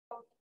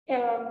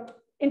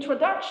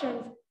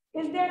introductions,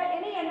 is there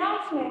any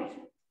announcement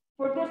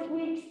for this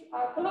week's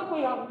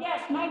colloquium?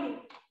 Yes, Maggie.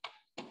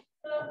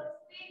 So this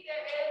week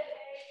there is a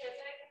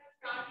Physics and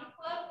Astronomy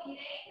Club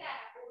meeting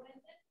that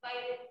everyone's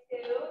invited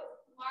to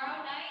tomorrow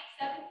night,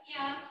 7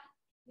 p.m.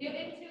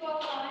 Newton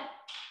 201.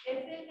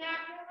 It's in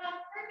Nashville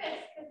on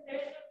purpose because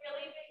there's a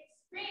really big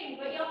screen,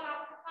 but you'll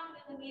have to come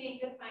to the meeting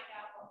to find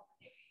out what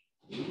we're doing.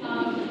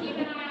 Keep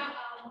an eye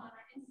out on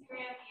our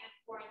Instagram and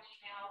for an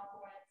email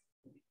for it.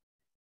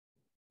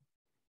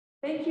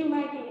 Thank you,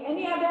 Maggie.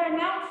 Any other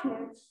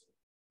announcements?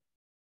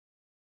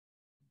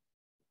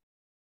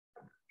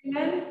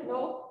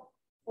 No?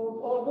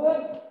 All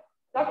good.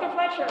 Dr.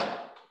 Fletcher.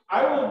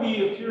 I will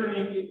be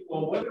appearing,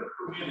 well, weather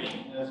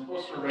permitting, and it's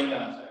supposed to rain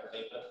on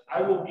Saturday, but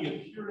I will be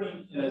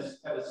appearing at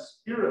a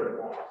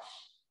spirit walk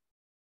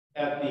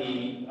at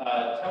the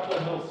Temple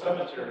Hill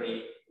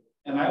Cemetery,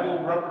 and I will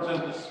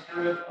represent the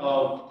spirit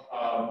of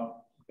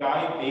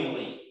Guy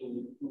Bailey,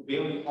 who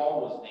Bailey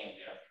Hall was named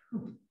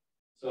after.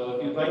 So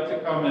if you'd like to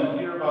come and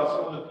hear about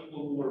some of the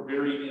people who were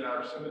buried in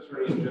our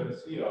cemetery in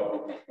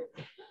Geneseo,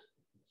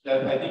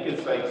 that I think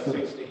it's like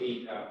 6 to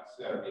 8 on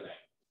Saturday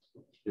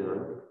night.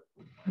 Sure.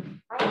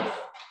 Right.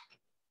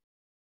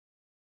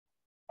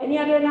 Any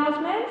other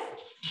announcements?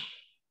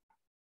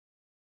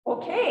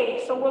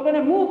 Okay, so we're going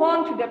to move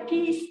on to the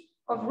piece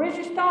of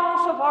resistance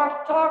of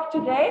our talk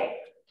today.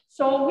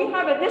 So we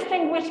have a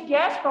distinguished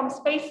guest from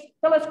Space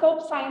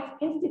Telescope Science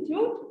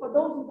Institute. For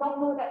those who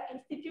don't know that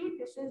institute,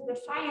 this is the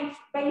science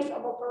base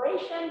of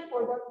operation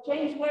for the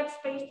James Webb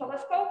Space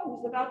Telescope,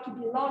 who's about to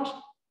be launched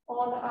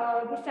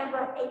on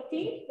December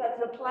 18th. That's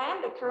the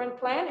plan, the current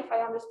plan, if I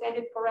understand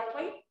it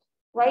correctly,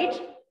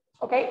 right?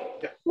 Okay.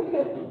 Yeah.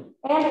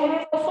 And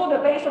it is also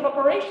the base of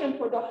operation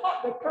for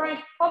the current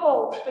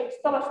Hubble Space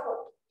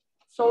Telescope.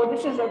 So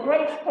this is a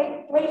great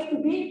place to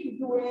be if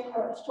you're doing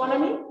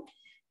astronomy.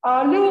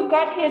 Lou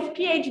got his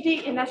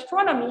PhD in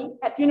astronomy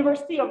at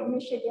University of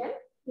Michigan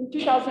in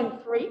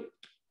 2003.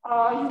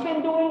 He's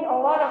been doing a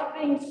lot of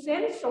things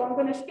since, so I'm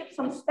going to skip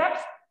some steps.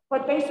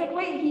 But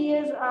basically, he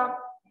is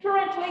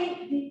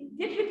currently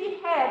the deputy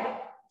head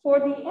for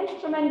the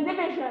instrument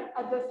division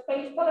at the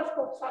Space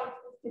Telescope Science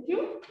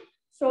Institute.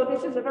 So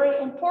this is a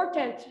very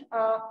important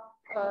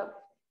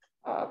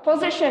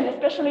position,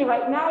 especially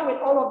right now with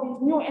all of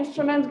these new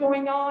instruments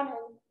going on and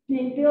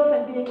being built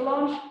and being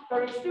launched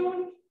very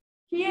soon.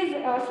 He is,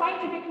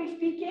 scientifically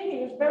speaking, he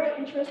is very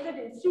interested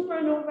in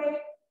supernovae,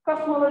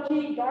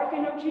 cosmology, dark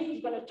energy.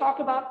 He's going to talk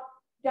about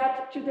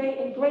that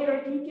today in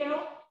greater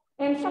detail.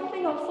 And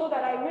something also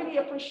that I really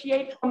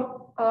appreciate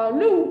from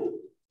Lou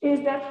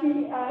is that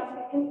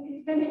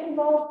he's been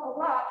involved a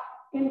lot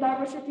in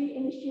diversity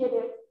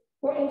initiatives.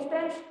 For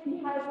instance, he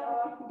has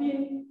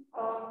been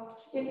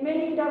in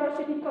many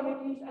diversity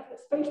committees at the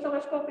Space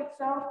Telescope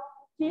itself.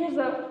 He is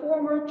a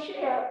former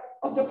chair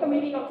of the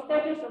Committee on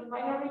Status of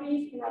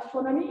Minorities in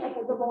Astronomy at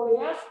the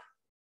AAS.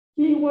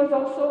 He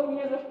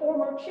is a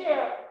former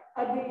chair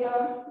at the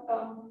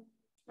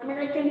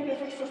American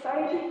Physics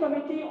Society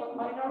Committee on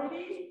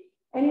Minorities,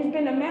 and he's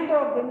been a member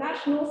of the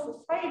National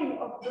Society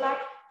of Black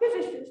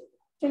Physicists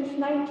since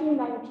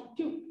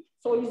 1992.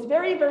 So he's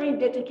very, very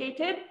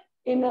dedicated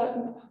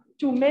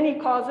to many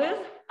causes,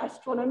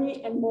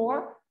 astronomy and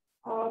more.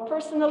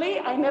 Personally,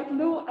 I met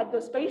Lou at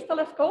the Space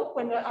Telescope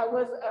when I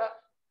was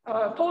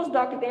a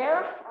postdoc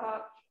there.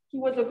 He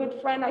was a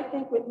good friend, I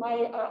think, with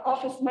my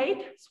office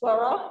mate,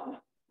 Swara.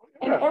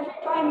 And every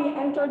time he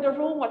entered the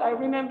room, what I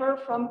remember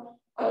from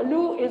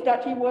Lou is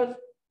that he was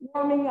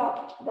warming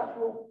up that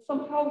room.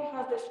 Somehow he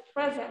has this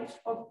presence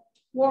of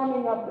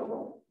warming up the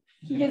room.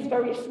 He is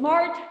very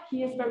smart,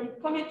 he is very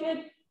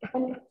committed,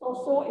 and he's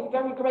also a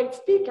very great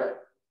speaker.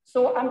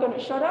 So I'm going to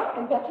shut up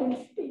and let him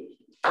speak.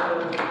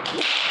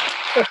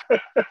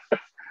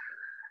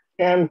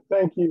 And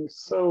thank you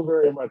so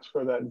very much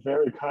for that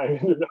very kind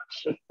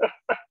introduction.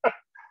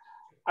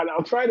 And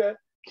I'll try to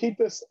keep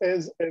this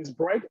as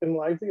bright and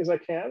lively as I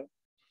can.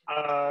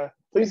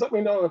 Please let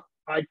me know if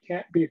I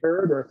can't be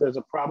heard or if there's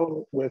a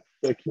problem with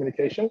the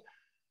communication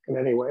in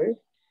any way,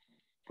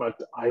 but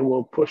I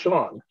will push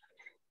on.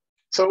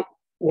 So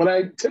when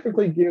I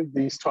typically give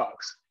these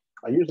talks,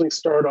 I usually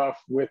start off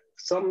with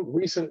some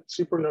recent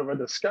supernova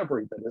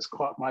discovery that has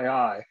caught my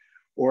eye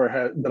or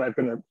that I've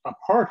been a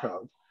part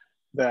of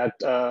that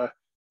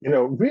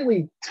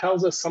really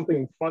tells us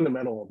something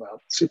fundamental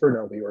about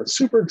supernovae or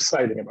super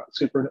exciting about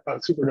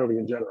supernovae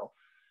in general.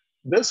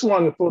 This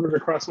one floated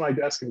across my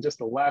desk in just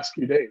the last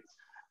few days,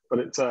 but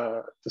it's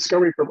a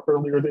discovery from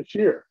earlier this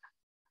year.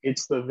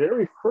 It's the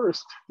very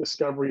first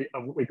discovery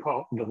of what we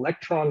call an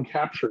electron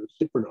capture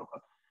supernova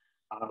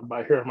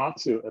by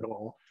Hiramatsu et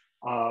al.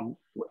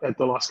 At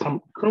the Las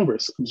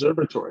Cumbres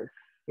Observatory.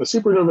 The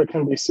supernova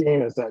can be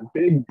seen as that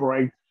big,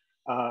 bright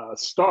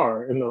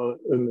star in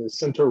the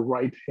center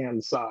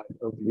right-hand side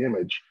of the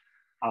image,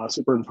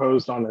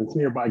 superimposed on its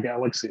nearby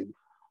galaxy,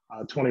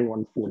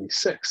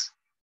 2146.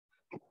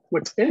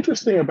 What's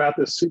interesting about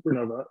this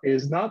supernova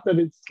is not that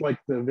it's like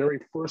the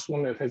very first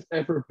one that has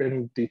ever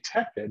been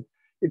detected,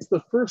 it's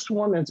the first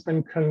one that's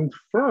been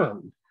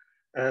confirmed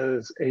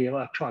as an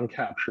electron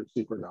capture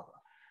supernova.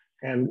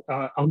 And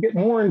I'll get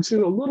more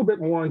into, a little bit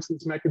more into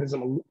this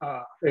mechanism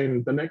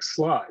in the next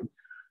slide.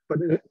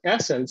 But in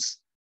essence,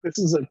 this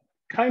is a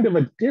kind of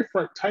a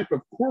different type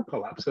of core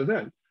collapse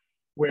event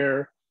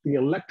where the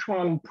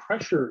electron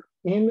pressure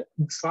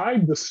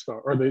inside the star,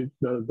 or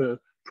the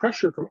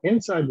pressure from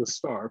inside the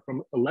star,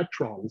 from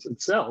electrons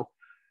itself,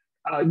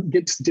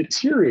 gets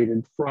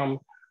deteriorated from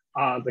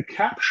the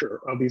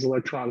capture of these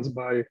electrons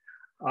by,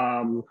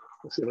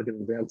 let's see if I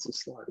can advance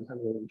this slide, I'm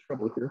having a little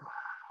trouble here,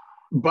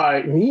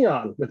 by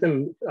neon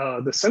within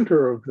the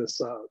center of this,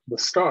 the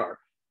star.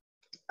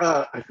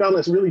 I found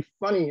this really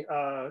funny,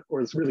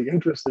 or it's really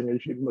interesting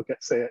as you look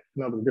at, say it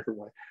another different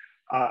way,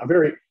 a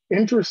very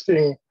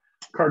interesting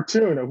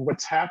cartoon of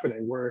what's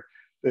happening where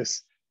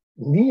this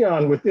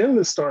neon within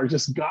the star is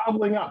just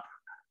gobbling up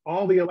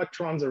all the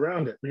electrons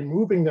around it,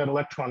 removing that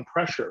electron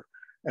pressure,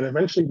 and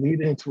eventually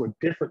leading to a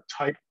different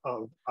type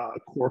of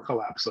core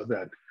collapse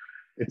event.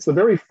 It's the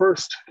very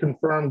first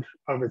confirmed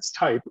of its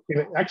type, and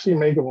it actually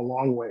may go a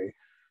long way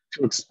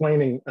to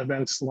explaining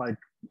events like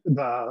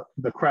the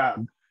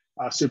Crab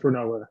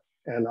supernova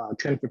and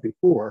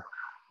 1054,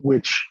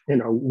 which, you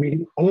know,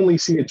 we only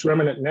see its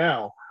remnant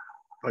now,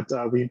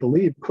 but we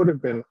believe could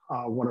have been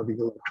one of the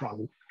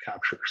electron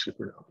capture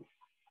supernovae.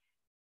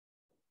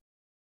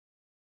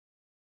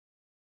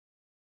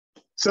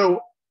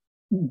 So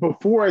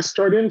before I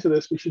start into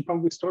this, we should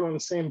probably start on the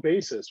same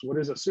basis. What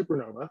is a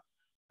supernova?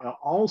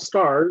 All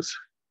stars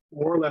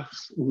more or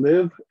less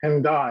live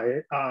and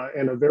die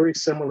in a very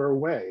similar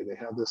way. They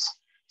have this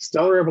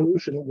stellar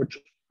evolution, which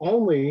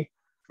only,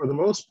 for the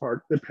most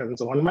part,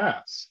 depends on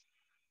mass.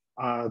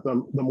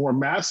 The more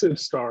massive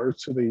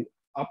stars to the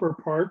upper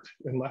part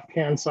and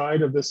left-hand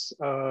side of this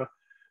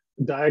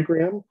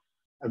diagram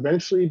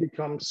eventually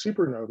become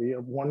supernovae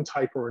of one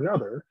type or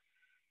another,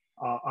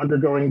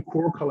 undergoing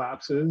core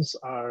collapses,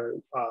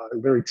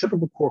 very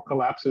typical core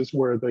collapses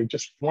where they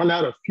just run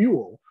out of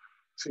fuel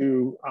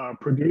to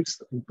produce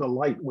the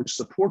light which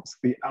supports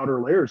the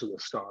outer layers of the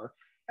star,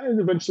 and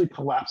it eventually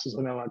collapses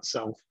on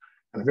itself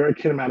in a very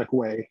kinematic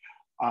way,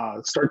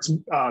 starts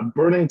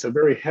burning to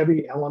very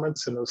heavy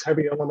elements, and those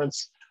heavy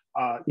elements,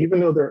 even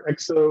though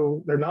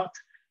they're not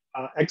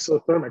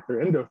exothermic,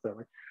 they're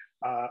endothermic,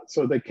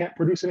 so they can't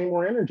produce any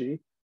more energy,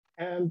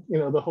 and you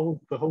know the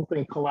whole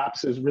thing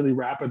collapses really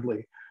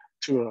rapidly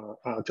to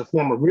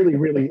form a really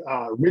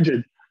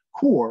rigid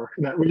core,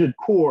 and that rigid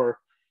core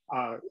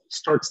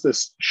starts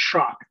this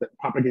shock that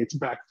propagates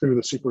back through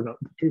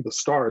the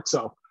star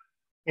itself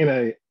in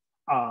a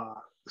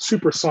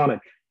supersonic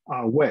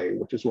way,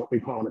 which is what we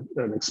call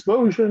an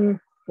explosion,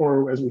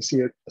 or as we see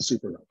it, a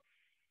supernova.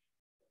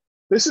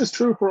 This is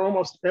true for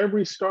almost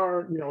every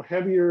star, you know,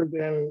 heavier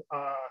than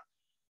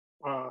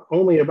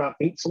only about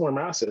 8 solar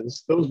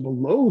masses. Those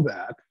below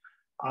that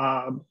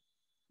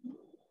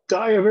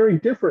die a very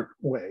different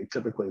way,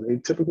 typically. They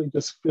typically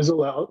just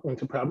fizzle out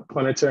into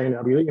planetary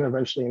nebulae and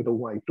eventually into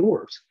white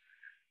dwarfs,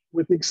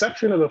 with the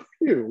exception of a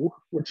few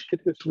which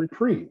get this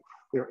reprieve.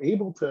 They're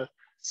able to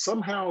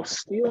somehow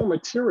steal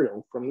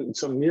material from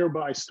some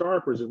nearby star,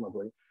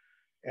 presumably,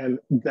 and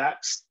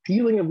that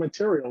stealing of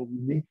material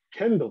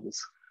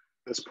rekindles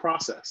this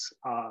process,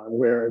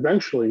 where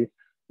eventually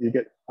you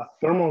get a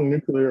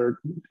thermonuclear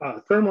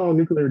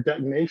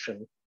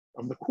detonation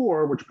of the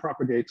core, which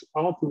propagates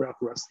all throughout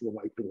the rest of the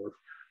white dwarf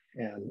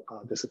and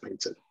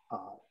dissipates it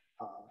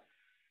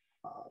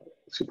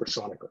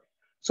supersonically.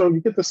 So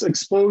you get this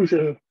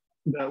explosion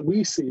that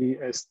we see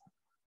as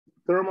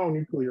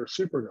thermonuclear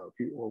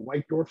supernovae or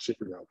white dwarf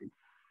supernovae,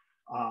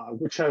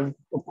 which have,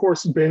 of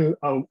course, been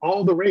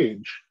all the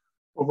rage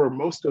over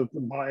most of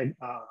my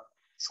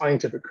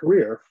scientific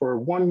career for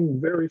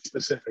one very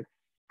specific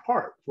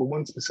part, for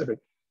one specific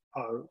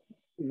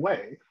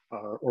way,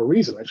 or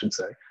reason, I should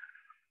say.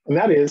 And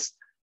that is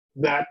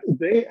that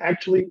they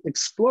actually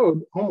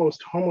explode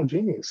almost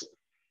homogeneously.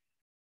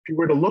 If you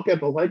were to look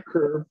at the light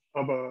curve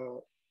of a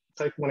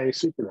type 1a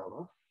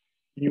supernova,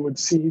 you would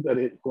see that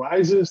it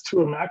rises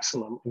to a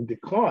maximum and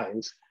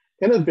declines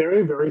in a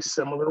very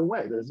similar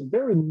way. There's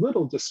very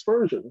little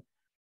dispersion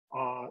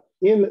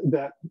in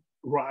that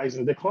rise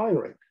and decline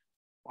rate.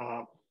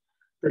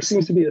 There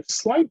seems to be a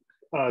slight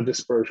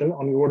dispersion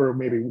on the order of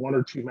maybe 1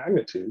 or 2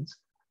 magnitudes,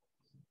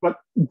 but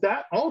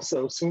that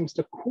also seems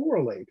to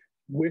correlate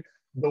with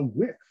the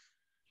width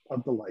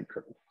of the light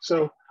curve.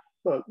 So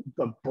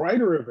the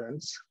brighter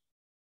events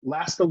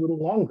last a little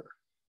longer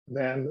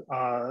than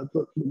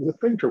the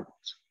fainter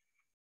ones.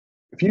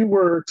 If you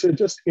were to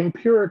just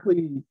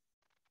empirically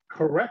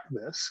correct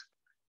this,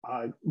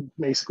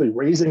 basically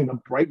raising the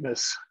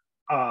brightness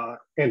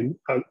in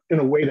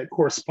a way that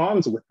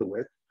corresponds with the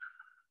width,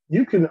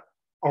 you can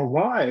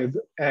arrive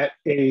at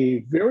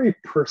a very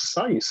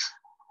precise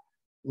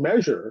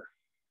measure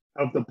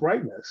of the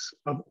brightness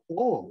of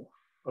all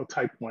of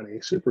type 1a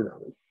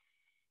supernovae.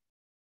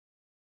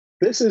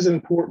 This is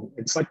important.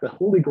 It's like the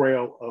holy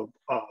grail of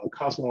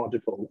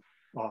cosmological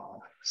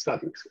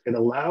studies. It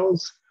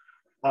allows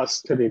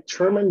us to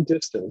determine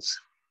distance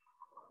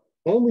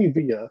only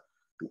via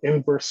the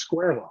inverse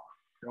square law.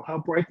 You know how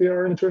bright they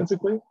are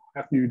intrinsically?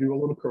 after you do a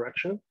little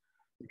correction,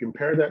 you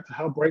compare that to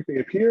how bright they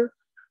appear,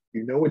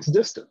 you know its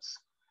distance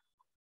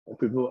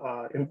through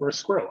the inverse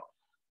square law.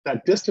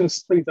 That distance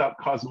plays out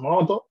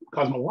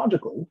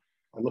cosmologically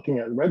by looking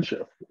at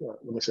redshift,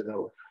 let me say that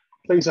way,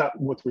 plays out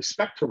with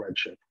respect to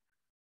redshift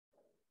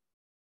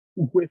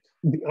with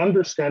the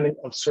understanding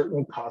of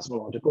certain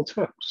cosmological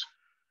terms.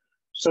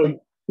 So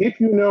if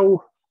you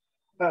know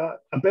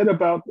a bit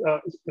about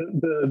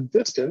the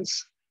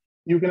distance,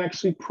 you can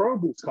actually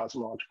probe these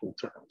cosmological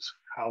terms,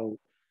 how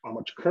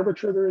much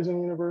curvature there is in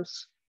the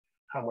universe,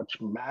 how much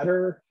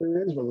matter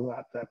there is, whether or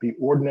not that be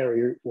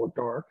ordinary or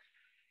dark.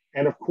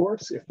 And of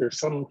course, if there's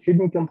some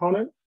hidden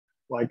component,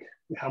 like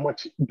how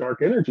much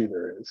dark energy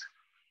there is,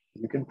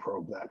 you can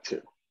probe that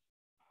too.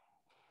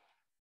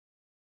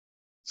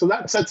 So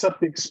that sets up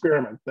the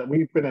experiment that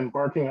we've been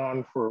embarking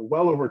on for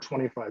well over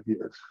 25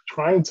 years,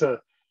 trying to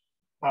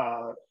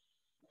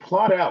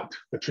plot out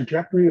the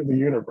trajectory of the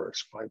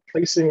universe by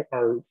placing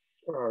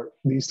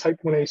these type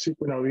 1a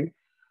supernovae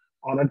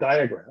on a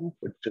diagram,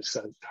 which just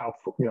says how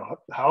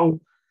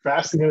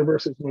fast the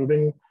universe is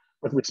moving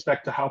with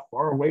respect to how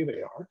far away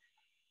they are.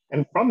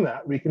 And from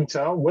that, we can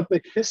tell what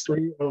the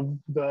history of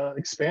the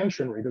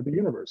expansion rate of the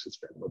universe has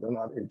been, whether or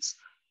not it's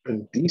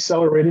been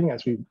decelerating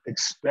as we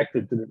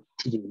expected to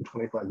do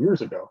 25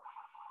 years ago,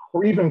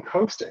 or even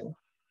coasting,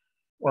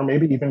 or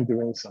maybe even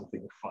doing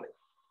something funny.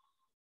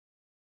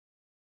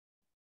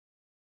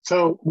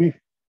 So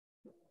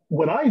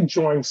when I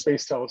joined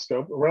Space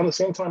Telescope, around the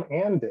same time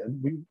Ann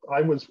did,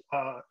 I was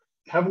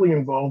heavily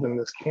involved in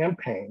this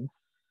campaign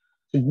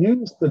to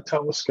use the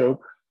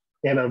telescope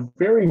in a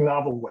very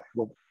novel way.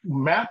 We'll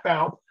map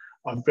out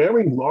a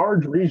very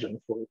large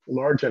region,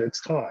 large at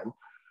its time,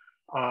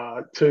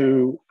 of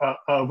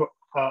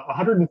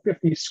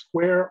 150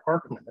 square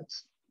arc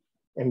minutes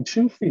in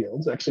two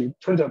fields. Actually,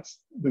 it turns out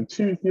the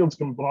two fields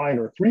combined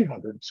are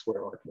 300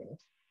 square arc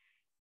minutes.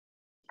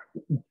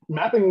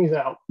 Mapping these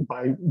out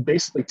by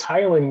basically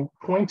tiling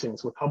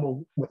pointings with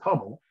Hubble,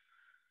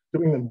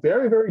 doing them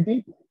very, very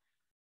deeply,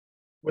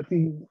 with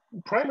the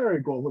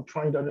primary goal of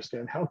trying to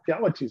understand how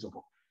galaxies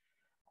evolve.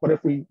 But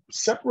if we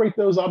separate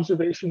those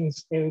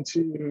observations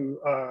into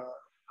a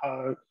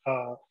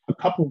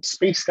couple of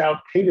spaced out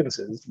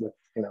cadences with,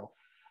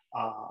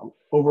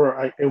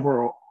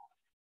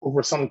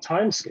 over some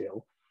time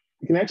scale,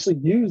 you can actually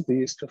use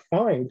these to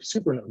find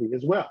supernovae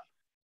as well.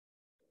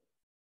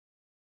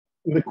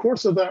 In the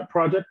course of that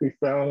project, we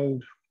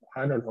found,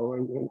 I don't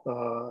know,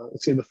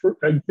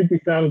 I think we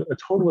found a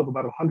total of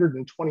about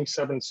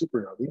 127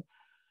 supernovae,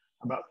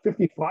 about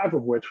 55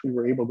 of which we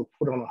were able to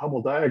put on a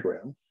Hubble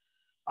diagram.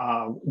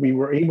 We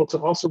were able to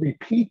also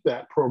repeat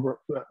that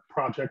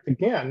project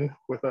again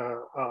with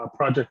a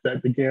project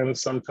that began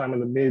sometime in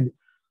the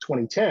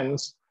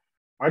mid-2010s,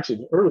 actually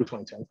the early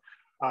 2010s.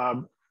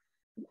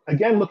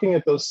 Again, looking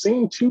at those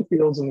same two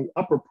fields in the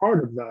upper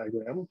part of the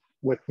diagram,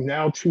 with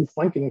now two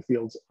flanking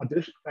fields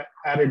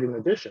added in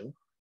addition,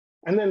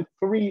 and then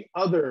three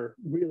other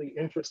really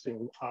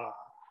interesting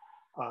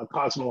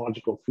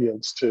cosmological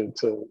fields to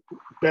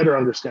better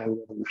understand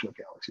the evolution of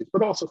galaxies,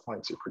 but also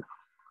find supernovae.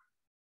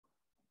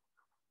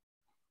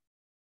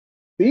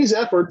 These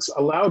efforts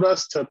allowed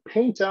us to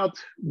paint out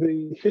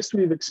the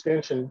history of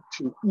expansion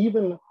to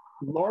even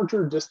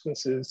larger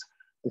distances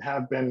than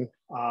have been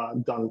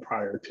done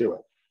prior to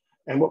it.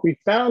 And what we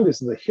found is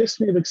the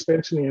history of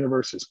expansion in the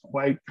universe is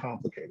quite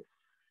complicated.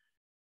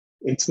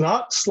 It's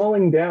not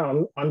slowing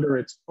down under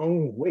its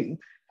own weight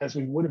as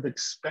we would have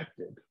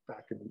expected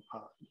back in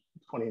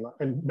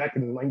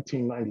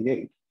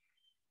 1998.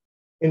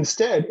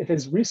 Instead, it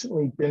has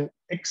recently been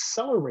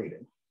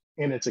accelerated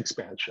in its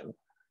expansion,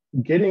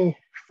 getting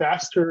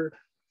faster,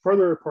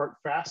 further apart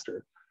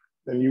faster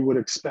than you would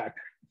expect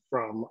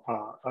from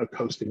a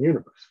coasting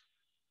universe.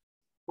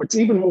 What's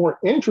even more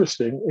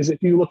interesting is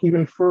if you look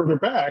even further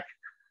back,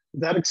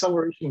 that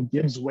acceleration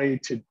gives way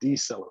to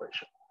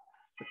deceleration.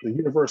 The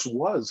universe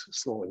was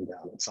slowing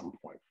down at some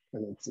point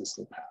in its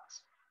distant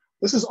past.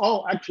 This is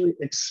all actually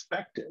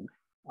expected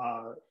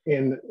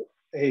in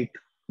a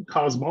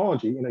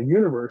cosmology, in a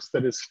universe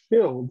that is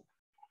filled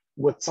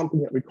with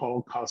something that we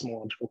call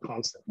cosmological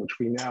constant, which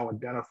we now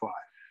identify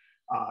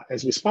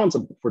as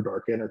responsible for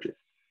dark energy.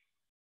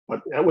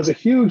 But that was a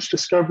huge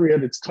discovery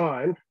at its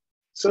time,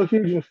 so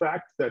huge in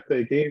fact that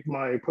they gave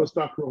my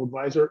postdoctoral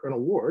advisor an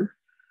award.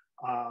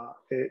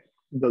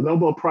 The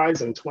Nobel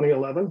Prize in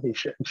 2011, he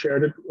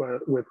shared it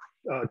with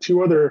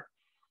two other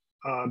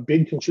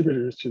big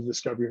contributors to the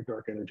discovery of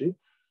dark energy.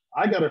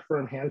 I got a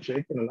firm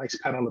handshake and a nice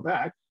pat on the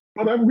back,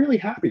 but I'm really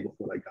happy with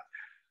what I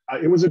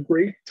got. It was a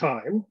great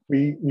time.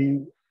 We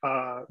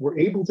were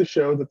able to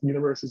show that the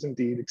universe is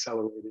indeed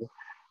accelerating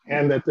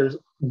and that there's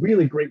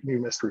really great new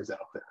mysteries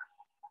out there.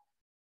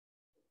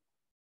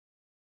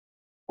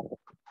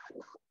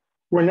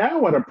 We're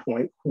now at a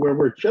point where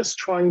we're just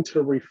trying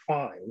to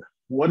refine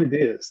what it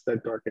is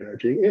that dark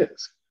energy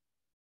is.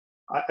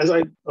 As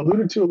I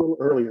alluded to a little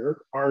earlier,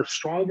 our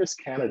strongest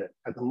candidate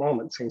at the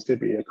moment seems to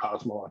be a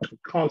cosmological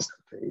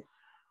constant,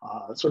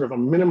 sort of a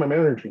minimum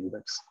energy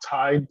that's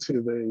tied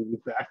to the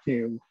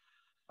vacuum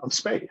of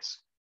space.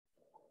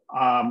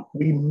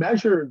 We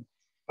measured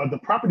the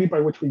property by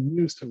which we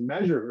use to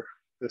measure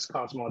this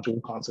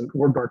cosmological constant,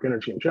 or dark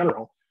energy in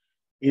general,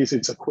 is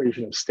its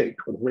equation of state,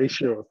 with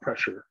ratio of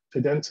pressure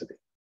to density.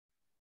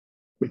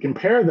 We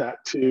compare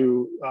that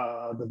to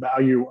the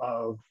value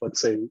of,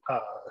 let's say,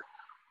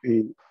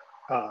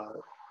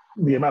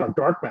 the amount of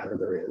dark matter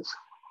there is.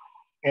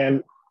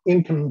 And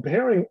in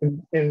combining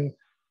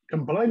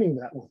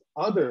that with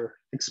other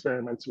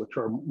experiments which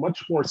are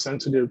much more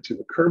sensitive to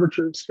the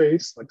curvature of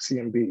space, like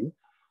CMB,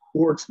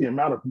 or to the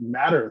amount of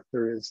matter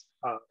there is,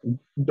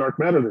 dark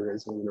matter there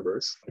is in the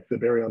universe, like the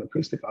baryon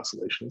acoustic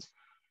oscillations,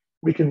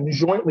 we can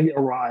jointly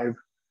arrive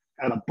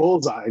at a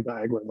bullseye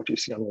diagram, which you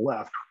see on the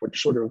left,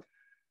 which sort of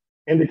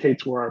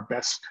indicates where our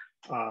best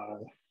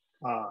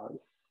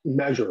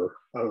measure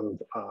of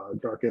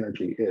dark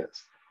energy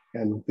is.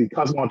 And the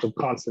cosmological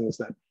constant is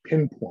that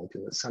pinpoint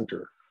in the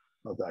center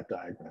of that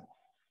diagram.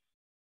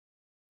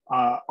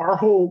 Our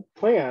whole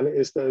plan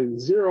is to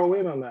zero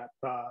in on that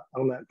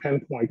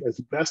pinpoint as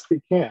best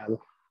we can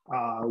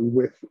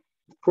with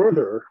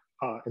further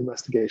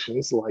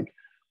investigations, like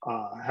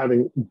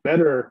having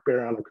better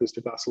baryon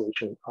acoustic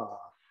oscillation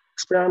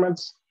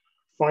experiments,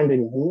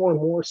 finding more and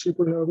more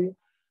supernovae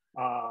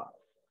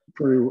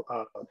through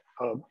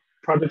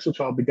projects which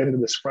I'll begin to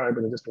describe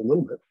in just a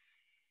little bit,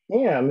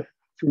 and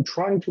through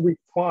trying to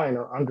refine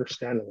our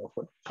understanding of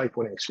what type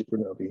 1a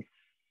supernovae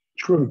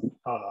truly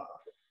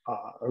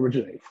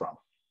originate from.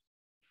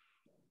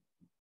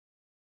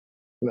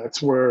 And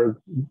that's where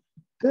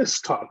this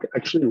talk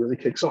actually really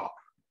kicks off.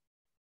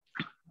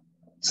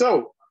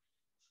 So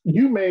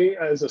you may,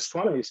 as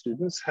astronomy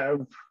students,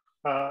 have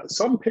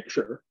some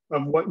picture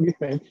of what you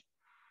think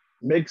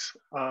makes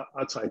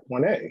a type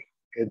 1a.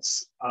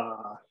 It's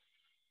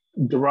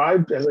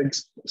derived, as I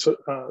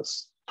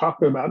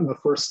talked about in the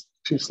first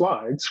two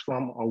slides,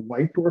 from a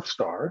white dwarf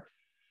star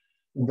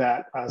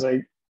that, as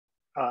I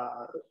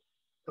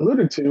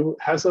alluded to,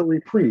 has a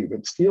reprieve.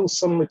 It steals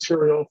some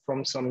material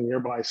from some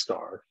nearby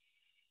star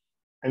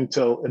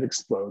until it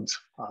explodes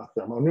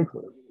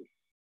thermonuclearly.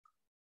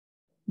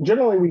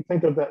 Generally, we've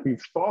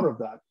thought of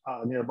that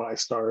nearby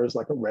star as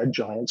like a red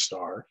giant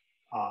star,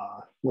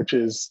 which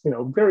is,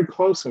 very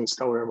close in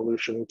stellar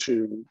evolution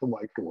to the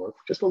white dwarf,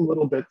 just a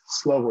little bit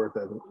slower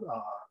than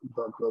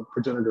the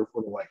progenitor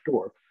for the white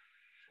dwarf.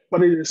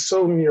 But it is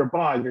so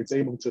nearby that it's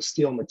able to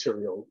steal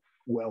material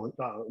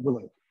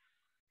willingly.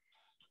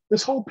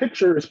 This whole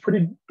picture is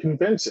pretty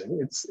convincing.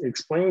 It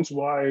explains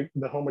why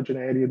the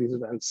homogeneity of these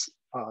events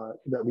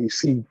that we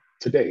see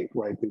to date,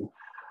 right?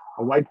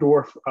 A white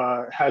dwarf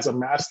has a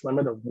mass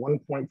limit of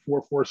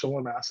 1.44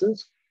 solar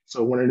masses.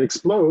 So when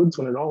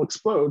it all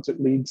explodes, it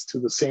leads to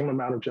the same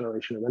amount of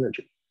generation of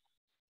energy.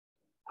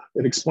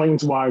 It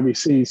explains why we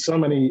see so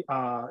many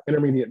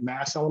intermediate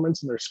mass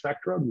elements in their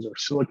spectra. These are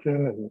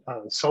silicon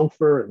and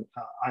sulfur and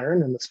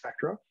iron in the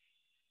spectra.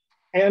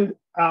 And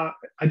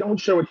I don't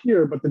show it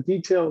here, but the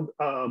detailed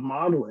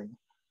modeling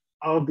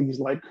of these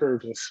light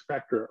curves and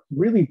spectra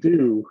really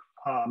do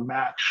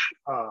match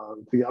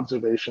the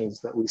observations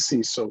that we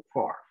see so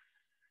far.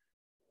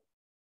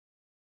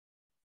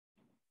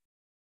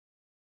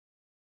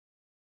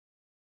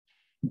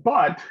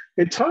 But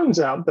it turns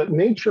out that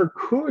nature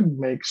could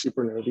make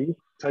supernovae,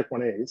 type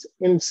 1As,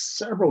 in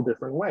several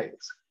different ways.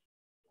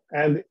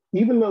 And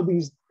even though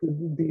these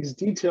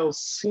details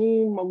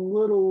seem a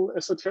little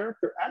esoteric,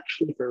 they're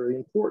actually very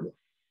important.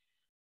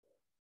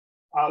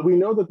 We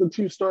know that the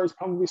two stars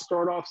probably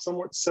start off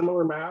somewhat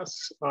similar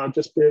mass,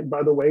 just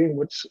by the way in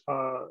which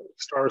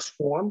stars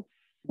form.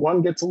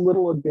 One gets a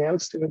little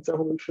advanced in its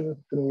evolution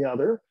than the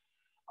other.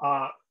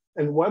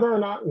 And whether or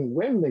not and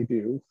when they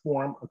do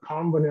form a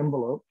common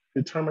envelope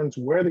determines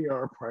where they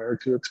are prior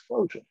to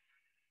explosion.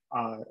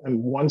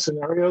 In one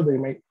scenario, they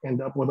may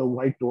end up with a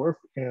white dwarf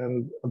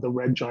and the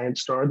red giant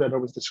star that I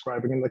was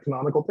describing in the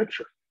canonical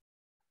picture.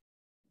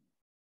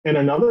 In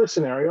another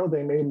scenario,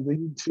 they may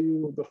lead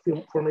to the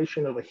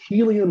formation of a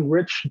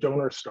helium-rich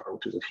donor star,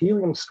 which is a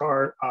helium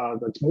star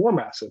that's more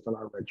massive than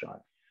our red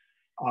giant.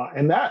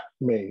 And that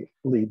may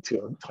lead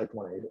to a type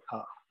 1a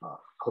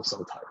of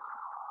some type.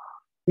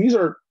 These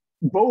are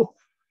both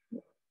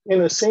in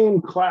the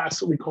same class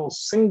that we call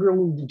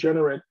singularly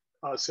degenerate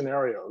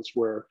scenarios,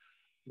 where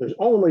there's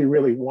only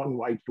really one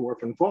white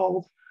dwarf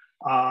involved,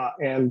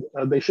 and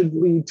they should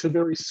lead to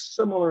very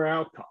similar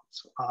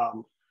outcomes.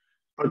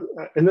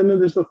 And then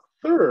there's the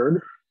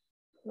third,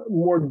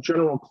 more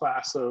general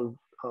class of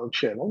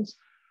channels,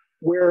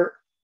 where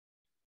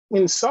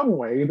in some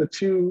way the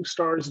two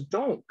stars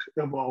don't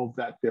evolve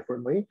that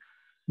differently.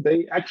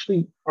 They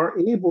actually are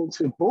able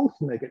to both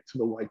make it to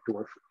the white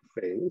dwarf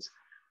phase,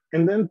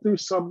 and then through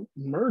some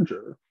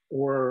merger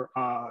or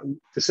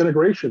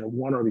disintegration of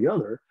one or the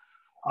other,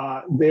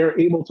 they're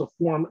able to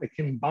form a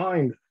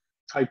combined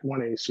type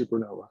 1a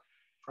supernova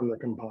from the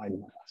combined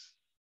mass.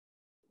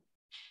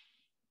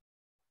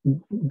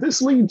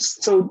 This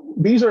leads, so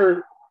these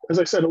are, as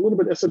I said, a little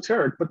bit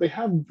esoteric, but they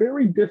have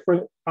very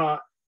different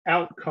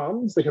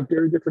outcomes. They have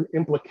very different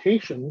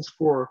implications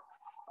for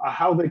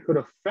how they could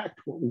affect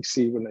what we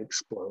see when they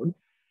explode.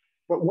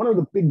 But one of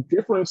the big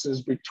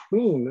differences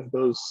between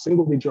those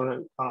single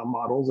degenerate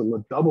models and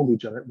the double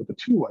degenerate with the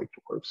two white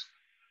dwarfs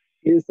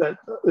is that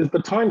is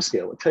the time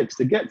scale it takes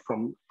to get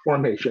from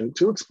formation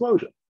to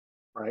explosion,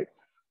 right?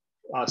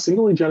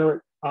 Single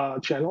degenerate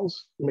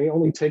channels may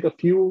only take a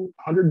few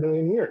 100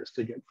 million years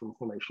to get from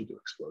formation to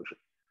explosion,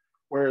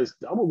 whereas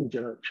double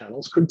degenerate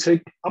channels could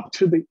take up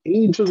to the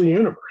age of the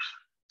universe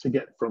to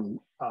get from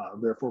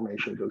their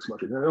formation to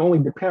explosion. And it only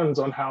depends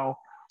on how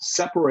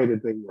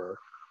separated they were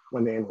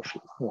when they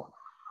initially formed.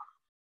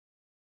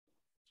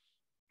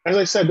 As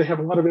I said, they have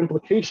a lot of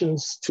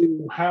implications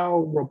to how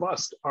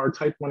robust our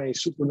type 1a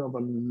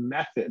supernova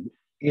method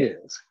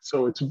is.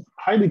 So it's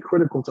highly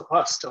critical to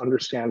us to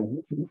understand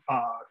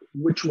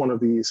which one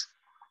of these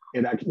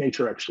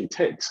nature actually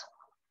takes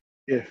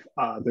if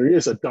there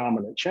is a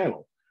dominant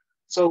channel.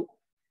 So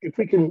if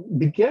we can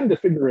begin to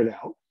figure it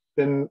out,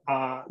 then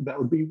that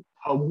would be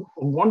a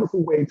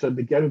wonderful way to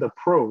begin to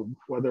probe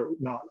whether or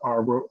not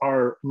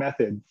our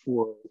method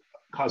for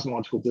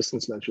cosmological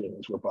distance measurement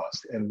is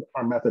robust and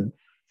our method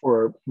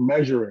for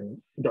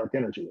measuring dark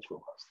energy is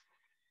robust.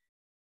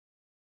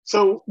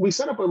 So we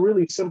set up a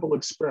really simple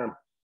experiment.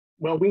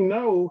 Well, we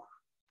know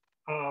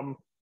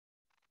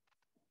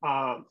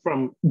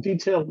from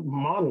detailed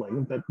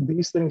modeling that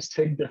these things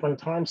take different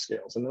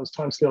timescales, and those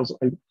timescales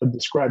are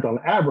described on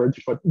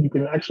average, but you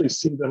can actually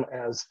see them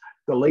as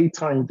delay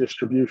time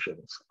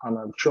distributions. And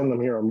I've shown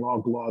them here on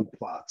log-log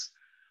plots,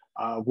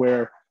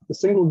 where the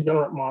single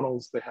degenerate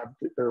models, there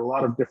are a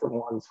lot of different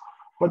ones,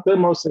 but they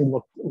mostly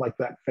look like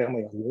that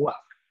family on the left.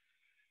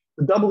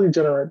 The double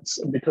degenerates,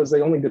 because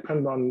they only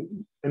depend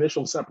on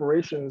initial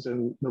separations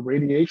and the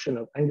radiation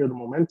of angular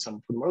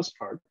momentum for the most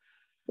part,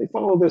 they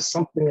follow this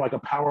something like a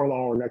power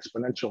law or an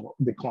exponential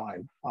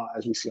decline,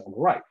 as we see on the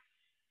right.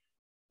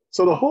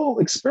 So the whole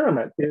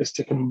experiment is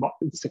to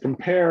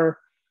compare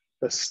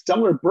the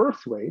stellar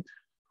birth rate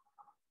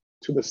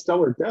to the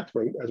stellar death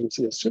rate, as we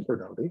see as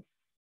supernovae,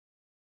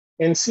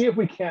 and see if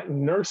we can't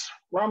nurse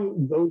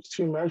from those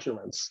two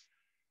measurements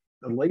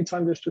the late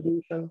time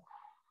distribution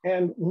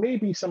and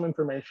maybe some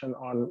information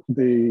on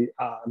the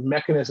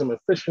mechanism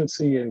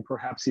efficiency and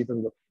perhaps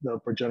even the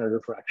progenitor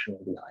fraction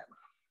of the IMF.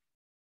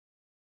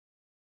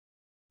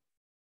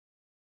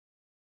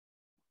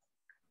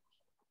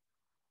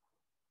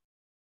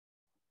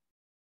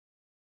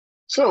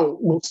 So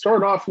we'll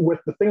start off with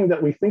the thing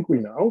that we think we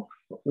know,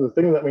 the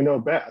thing that we know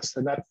best,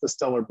 and that's the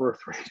stellar birth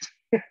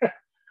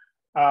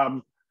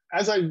rate.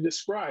 As I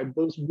described,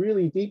 those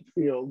really deep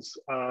fields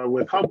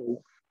with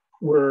Hubble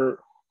were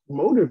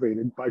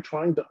motivated by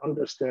trying to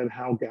understand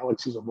how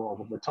galaxies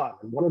evolve over time.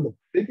 And one of the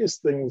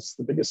biggest things,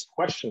 the biggest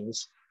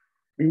questions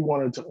we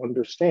wanted to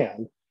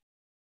understand,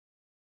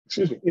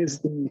 is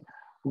the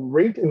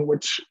rate in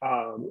which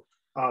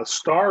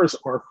stars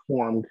are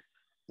formed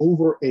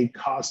over a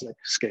cosmic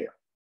scale.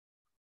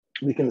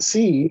 We can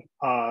see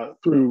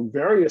through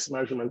various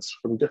measurements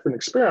from different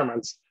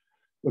experiments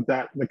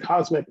that the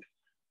cosmic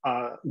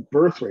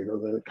birth rate or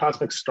the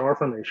cosmic star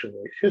formation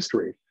rate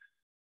history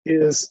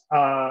is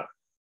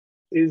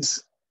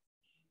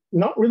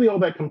not really all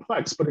that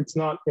complex, but it's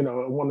not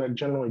one that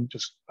generally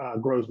just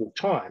grows with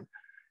time.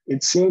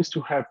 It seems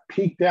to have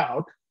peaked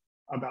out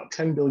about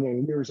 10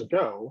 billion years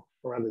ago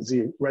around the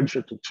Z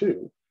redshift of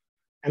 2,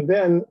 and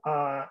then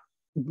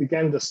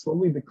began to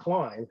slowly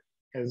decline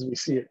as we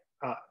see it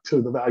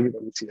to the value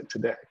that we see it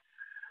today.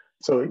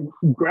 So it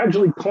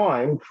gradually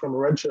climbed from a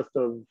redshift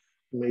of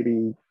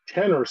maybe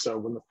 10 or so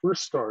when the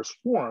first stars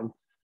formed,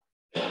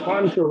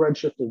 climbed to a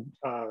redshift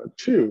of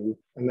 2,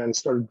 and then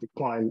started to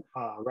decline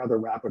rather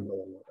rapidly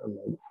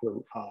in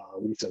the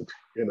recent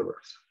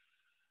universe.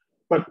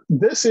 But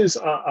this is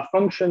a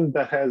function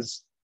that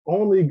has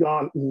only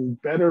gotten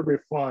better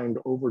refined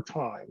over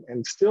time,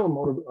 and still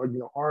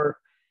our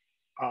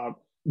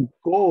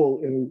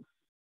goal in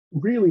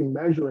really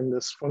measuring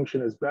this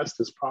function as best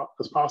as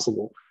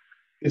possible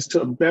is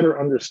to better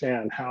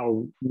understand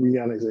how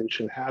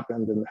reionization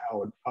happened and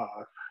how it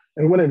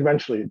and when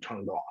eventually it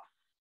turned off.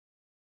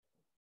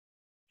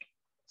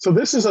 So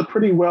this is a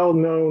pretty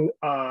well-known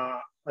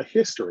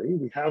history.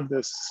 We have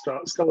this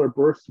stellar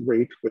birth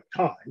rate with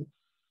time.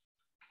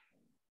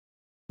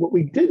 What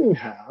we didn't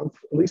have,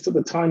 at least at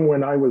the time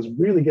when I was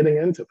really getting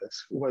into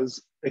this,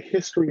 was a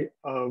history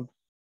of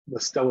the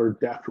stellar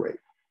death rate,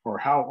 or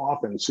how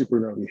often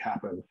supernovae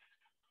happen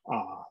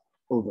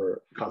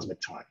over cosmic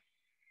time.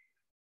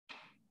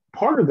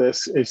 Part of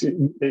this is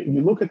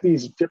you look at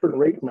these different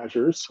rate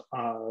measures.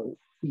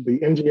 The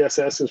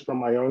NGSS is from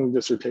my own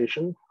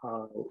dissertation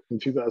in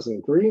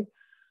 2003.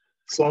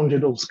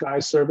 Longitudinal Sky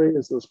Survey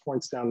is those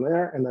points down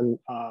there. And then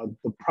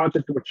the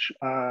project which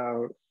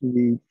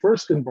we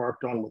first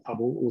embarked on with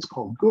Hubble was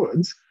called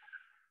GOODS.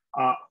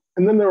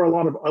 And then there are a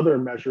lot of other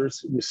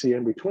measures you see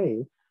in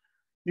between.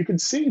 You can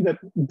see that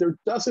there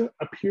doesn't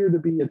appear to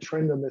be a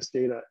trend in this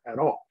data at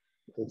all.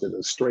 Is it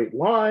a straight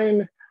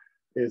line?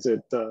 Is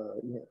it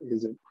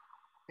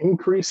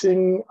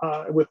increasing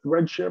with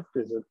redshift?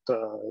 Is it,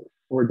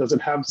 or does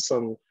it have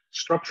some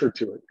structure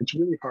to it? It's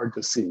really hard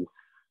to see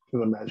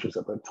from the measures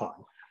at that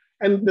time.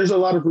 And there's a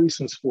lot of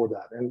reasons for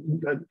that.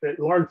 And that it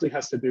largely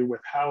has to do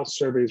with how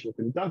surveys were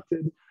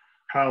conducted,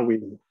 how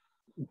we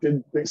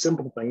did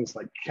simple things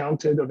like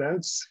counted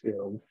events,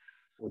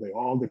 were they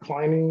all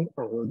declining,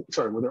 or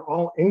sorry, were they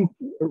all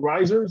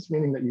risers,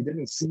 meaning that you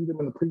didn't see them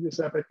in the previous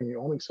epoch and you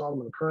only saw them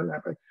in the current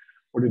epoch?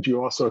 Or did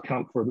you also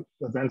account for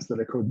events that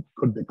it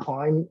could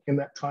decline in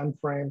that time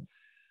frame?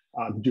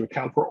 Did you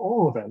account for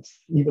all events,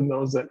 even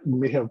those that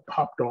may have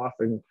popped off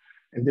and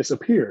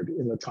disappeared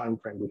in the time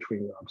frame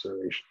between the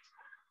observations?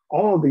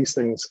 All of these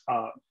things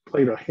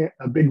played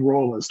a big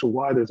role as to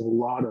why there's a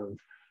lot of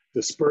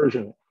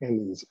dispersion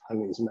in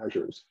these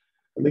measures,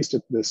 at least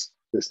at this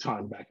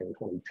time back in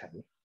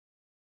 2010.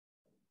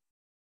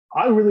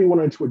 I really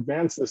wanted to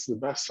advance this the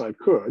best I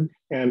could,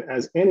 and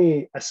as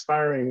any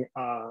aspiring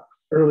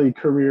early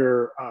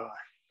career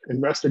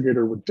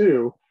investigator would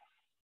do,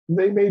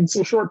 they made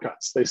some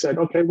shortcuts. They said,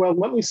 okay, well,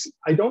 let me see.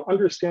 I don't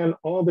understand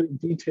all the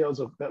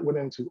details that went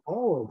into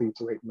all of these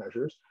rate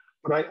measures,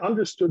 but I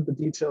understood the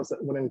details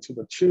that went into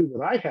the two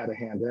that I had a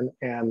hand in.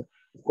 And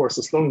of course,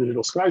 the Sloan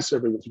Digital Sky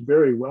Survey was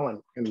very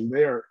well in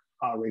their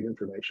rate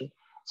information.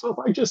 So if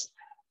I just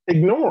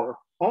ignore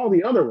all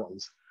the other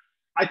ones,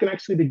 I can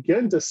actually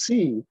begin to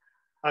see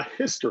a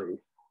history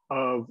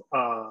of,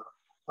 a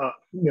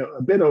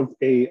bit of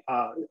a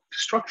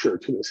structure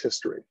to this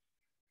history,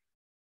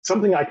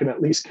 something I can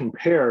at least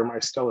compare my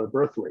stellar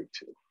birth rate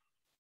to.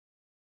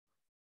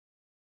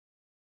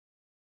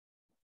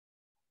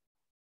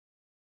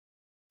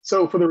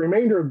 So for the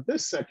remainder of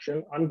this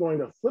section, I'm going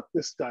to flip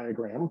this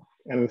diagram,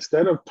 and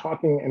instead of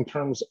talking in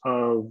terms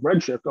of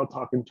redshift, I'll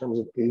talk in terms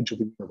of age of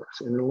the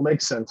universe, and it'll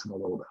make sense in a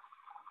little bit.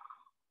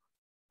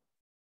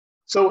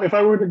 So if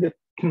I were to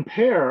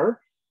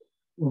compare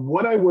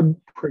what I would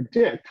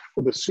predict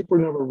for the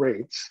supernova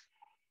rates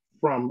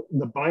from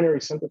the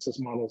binary synthesis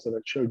models that I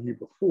showed you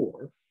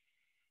before,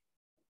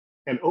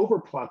 and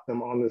overplot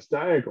them on this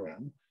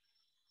diagram,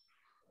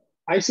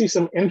 I see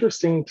some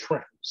interesting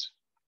trends.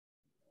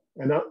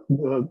 And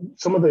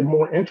some of the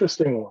more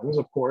interesting ones,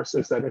 of course,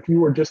 is that if you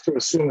were just to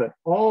assume that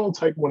all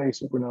type 1a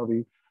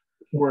supernovae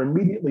were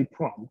immediately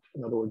prompt,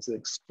 in other words, they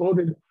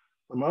exploded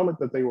the moment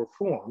that they were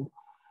formed,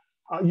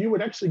 you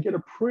would actually get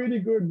a pretty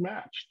good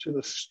match to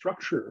the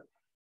structure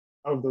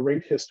of the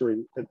rate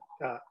history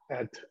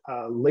at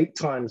late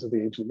times of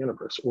the age of the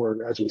universe,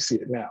 or as we see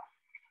it now.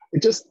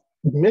 It just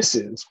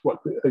misses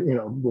what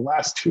the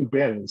last two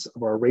bins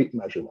of our rate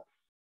measurement.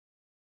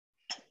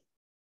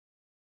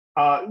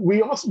 We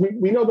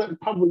know that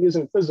it probably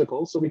isn't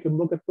physical, so we can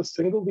look at the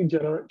single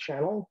degenerate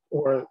channel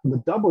or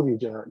the double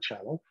degenerate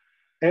channel,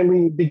 and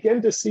we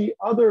begin to see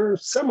other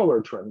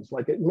similar trends,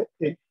 like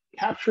it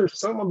captures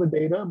some of the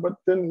data, but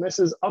then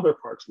misses other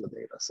parts of the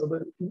data. So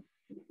that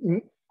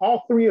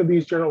all three of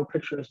these general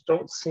pictures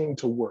don't seem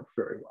to work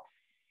very well.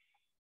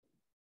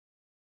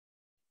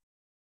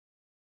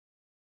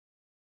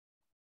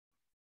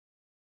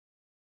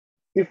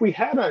 If we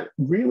had a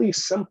really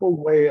simple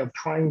way of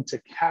trying to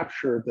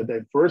capture the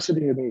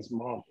diversity of these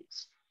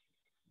models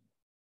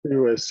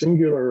through a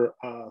singular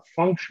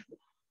function,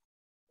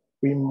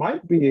 we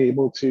might be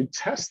able to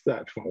test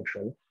that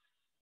function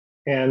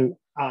and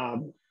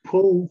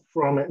pull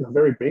from it in a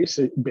very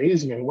basic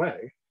Bayesian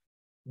way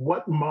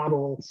what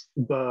models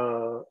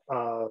the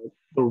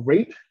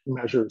rate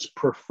measures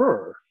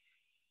prefer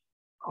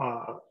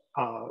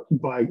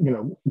by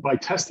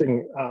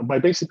testing, by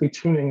basically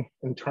tuning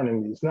and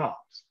turning these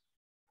knobs.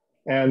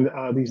 And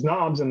these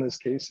knobs in this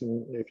case,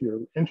 and if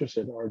you're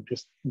interested, are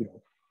just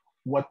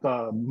what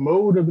the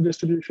mode of the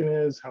distribution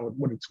is,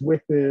 what its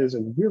width is,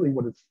 and really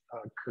what its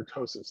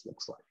kurtosis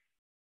looks like.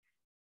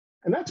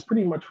 And that's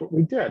pretty much what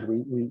we did.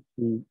 We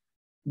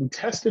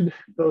tested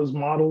those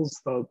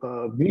models,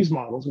 these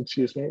models,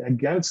 excuse me,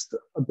 against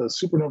the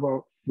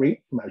supernova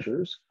rate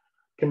measures,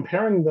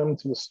 comparing them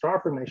to the star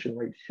formation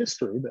rate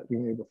history that we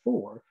knew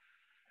before,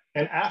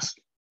 and asked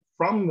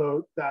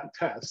from that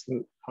test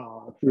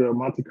through a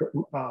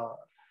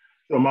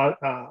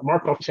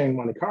Markov chain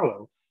Monte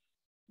Carlo,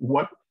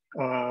 what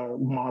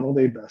model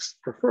they best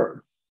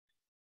preferred.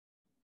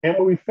 And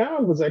what we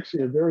found was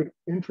actually a very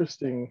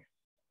interesting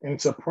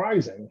and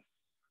surprising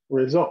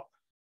result.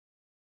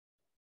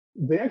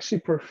 They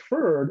actually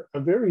preferred a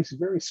very,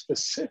 very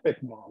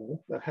specific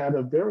model that had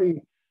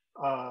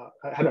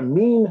had a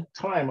mean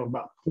time of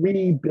about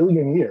 3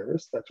 billion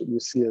years. That's what you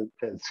see as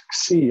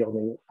C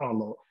on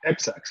the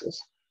x-axis.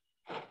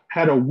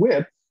 Had a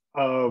width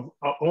of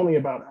only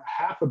about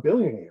 500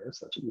 million years.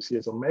 That's what you see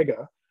as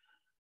omega.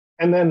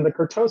 And then the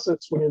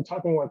kurtosis, when you're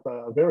talking about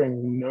a very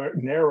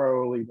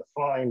narrowly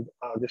defined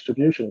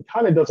distribution,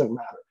 kind of doesn't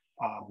matter.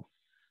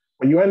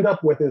 What you end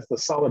up with is the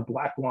solid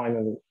black line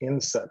in the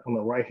inset on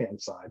the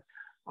right-hand side,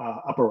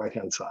 upper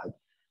right-hand side.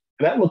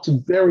 And that looks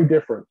very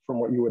different from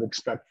what you would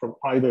expect from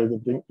either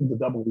the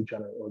double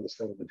degenerate or the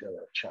single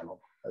degenerate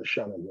channel, as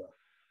shown in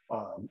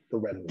the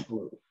red and the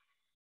blue.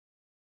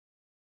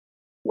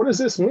 What does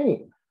this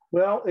mean?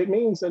 Well, it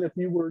means that if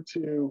you were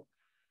to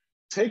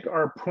take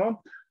our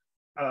prompt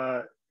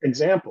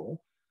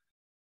example,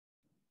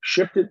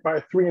 shift it by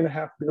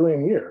 3.5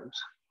 billion years,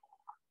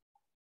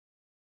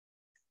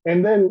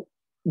 And then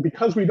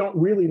because we don't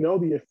really know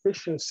the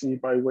efficiency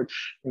by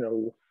which,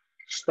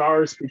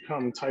 stars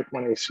become type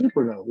 1a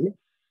supernovae,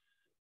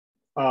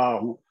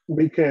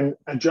 we can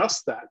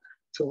adjust that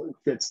till it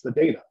fits the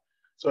data.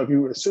 So if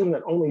you assume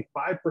that only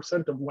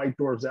 5% of white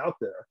dwarfs out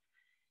there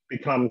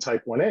become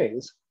type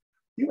 1As,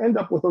 you end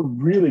up with a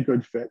really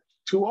good fit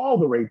to all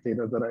the rate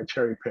data that I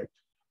cherry picked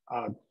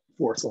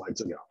 4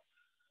 slides ago.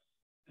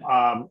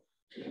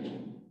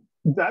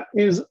 That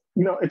is,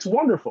 it's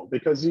wonderful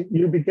because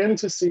you begin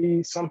to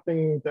see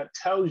something that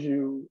tells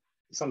you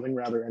something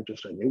rather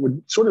interesting. It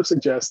would sort of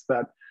suggest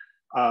that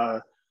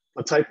the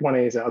type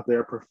 1As out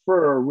there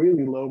prefer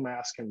really low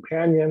mass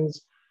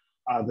companions.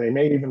 They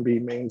may even be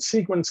main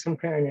sequence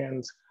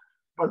companions,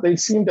 but they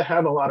seem to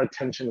have a lot of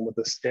tension with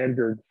the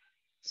standard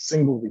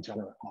single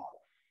degenerate model.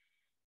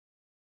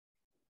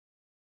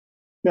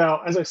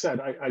 Now, as I said,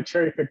 I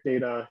cherry pick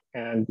data,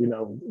 and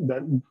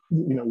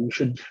you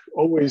should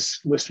always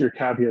list your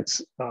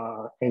caveats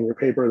in your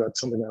paper. That's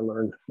something I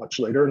learned much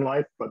later in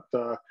life, but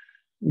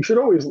you should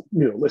always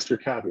list your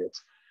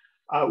caveats.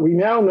 We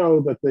now know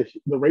that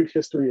the rate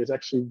history is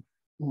actually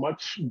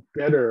much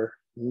better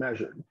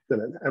measured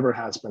than it ever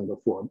has been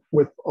before,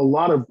 with a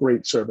lot of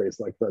great surveys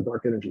like the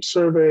Dark Energy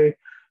Survey,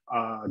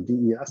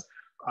 DES.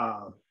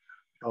 I'm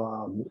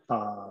going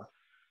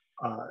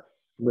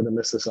to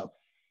mess this up.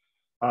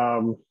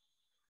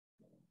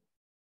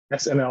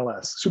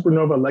 SNLS,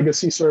 Supernova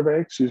Legacy Survey,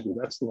 excuse me,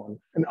 that's the one,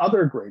 and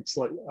other greats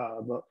like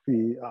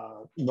the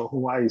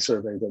Hawaii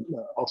survey that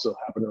also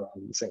happened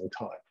around the same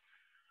time.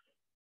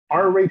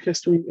 Our rate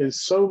history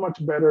is so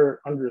much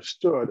better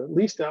understood, at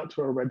least out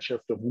to a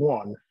redshift of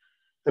 1,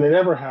 than it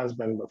ever has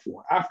been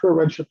before. After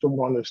a redshift of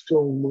 1, there's still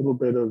a little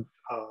bit of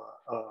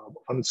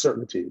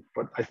uncertainty,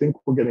 but I think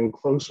we're getting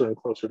closer and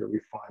closer to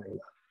refining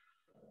that.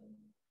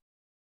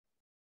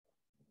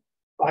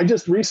 I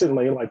just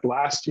recently, like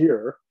last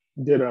year,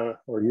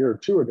 or a year or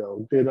two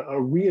ago, did a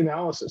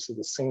reanalysis of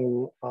the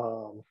same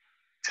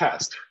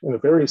test in a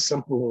very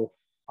simple,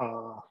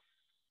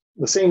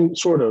 the same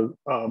sort of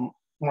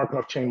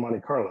Markov chain Monte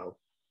Carlo,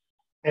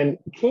 and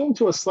came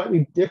to a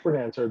slightly different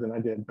answer than I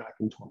did back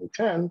in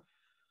 2010,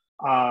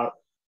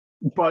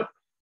 but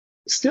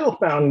still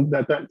found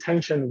that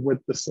tension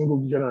with the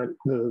single degenerate,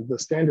 the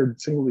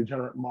standard single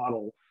degenerate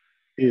model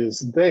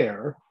is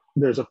there.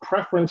 There's a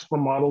preference for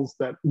models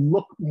that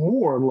look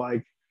more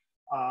like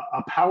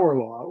a power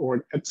law or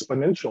an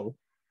exponential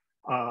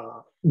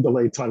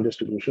delay time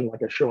distribution,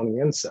 like I show in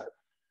the inset.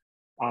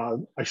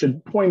 I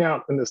should point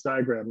out in this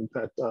diagram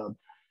that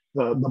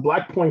the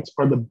black points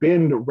are the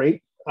binned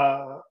rate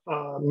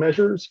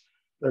measures.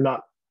 They're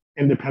not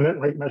independent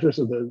rate measures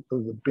of the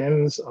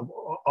bins of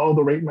all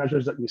the rate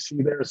measures that you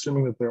see there,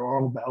 assuming that they're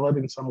all valid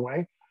in some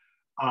way.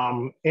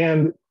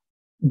 And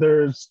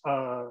there's,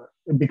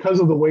 because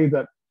of the way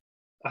that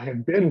I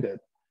had binned it,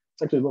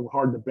 it's actually a little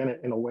hard to bin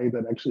it in a way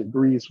that actually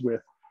agrees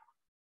with,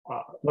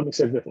 let me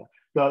say it differently.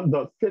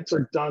 The fits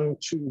are done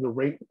to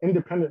the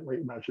independent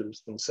rate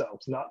measures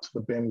themselves, not to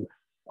the bin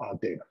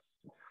data.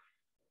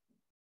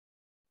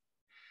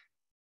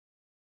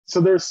 So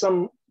there's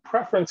some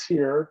preference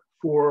here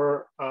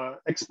for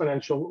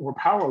exponential or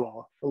power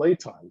law delay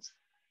times,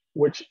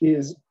 which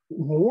is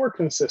more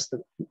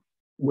consistent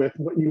with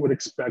what you would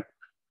expect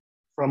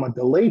from a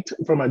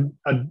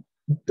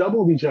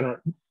double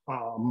degenerate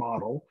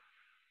model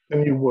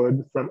than you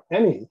would from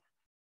any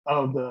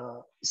of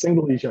the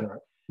single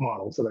degenerate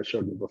models that I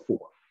showed you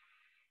before.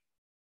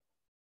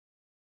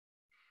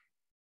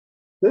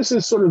 This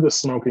is sort of the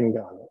smoking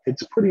gun.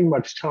 It's pretty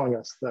much telling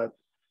us that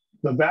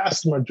the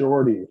vast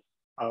majority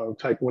of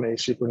type 1a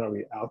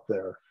supernovae out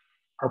there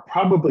are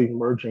probably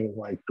merging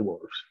white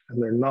dwarfs,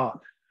 and they're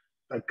not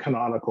a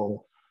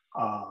canonical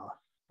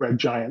red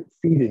giant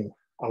feeding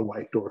a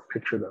white dwarf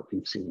picture that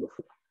we've seen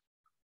before.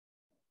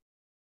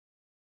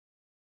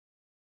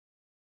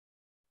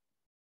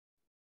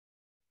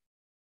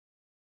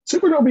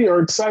 Supernovae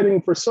are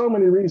exciting for so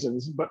many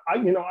reasons, but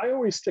I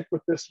always stick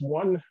with this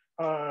one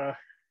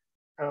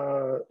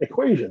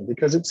equation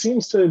because it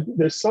seems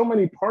there's so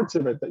many parts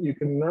of it that you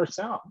can nurse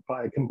out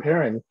by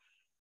comparing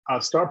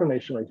star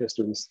formation rate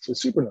histories to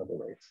supernova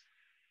rates.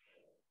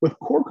 With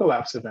core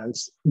collapse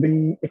events,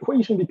 the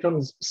equation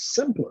becomes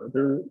simpler.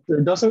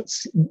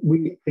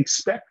 We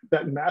expect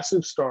that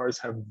massive stars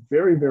have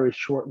very, very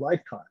short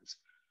lifetimes.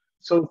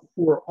 So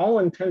for all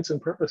intents and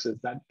purposes,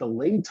 that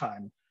delay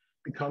time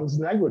becomes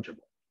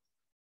negligible.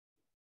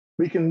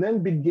 We can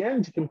then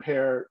begin to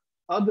compare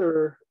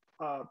other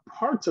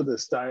parts of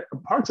this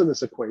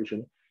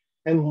equation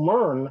and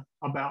learn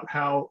about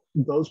how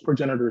those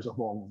progenitors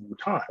evolve over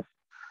time.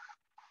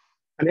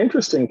 An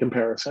interesting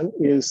comparison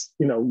is,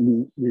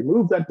 we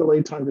remove that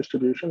delay time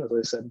distribution. As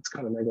I said, it's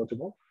kind of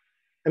negligible.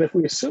 And if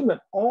we assume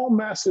that all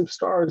massive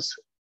stars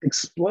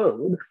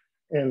explode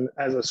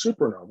as a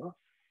supernova,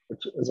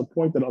 which is a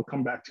point that I'll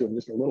come back to in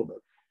just a little bit,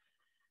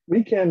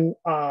 we can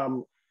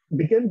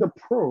begin to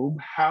probe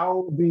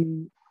how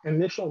the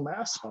initial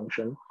mass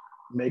function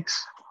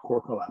makes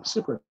core collapse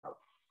supernova.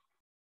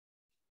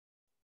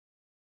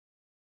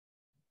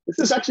 This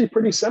is actually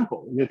pretty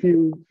simple. If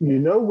you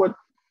know what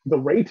the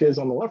rate is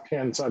on the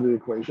left-hand side of the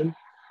equation,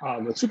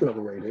 the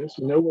supernova rate is.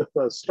 We know what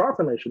the star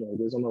formation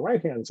rate is on the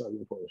right-hand side of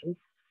the equation.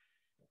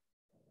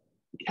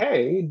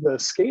 K, the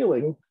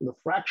scaling, the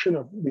fraction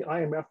of the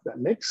IMF that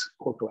makes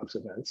core collapse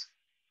events,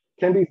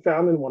 can be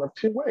found in one of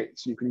two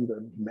ways. You can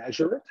either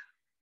measure it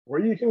or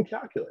you can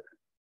calculate it.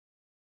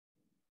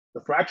 The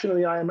fraction of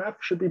the IMF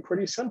should be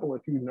pretty simple.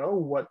 If you know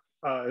what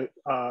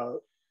the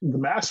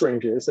mass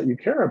range is that you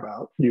care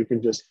about, you can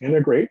just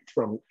integrate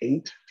from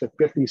 8 to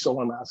 50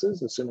 solar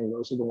masses, assuming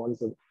those are the ones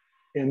that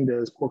end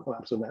as core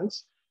collapse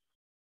events.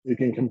 You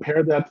can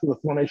compare that to the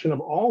formation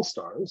of all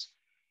stars.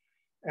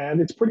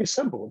 And it's pretty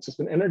simple. It's just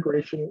an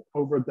integration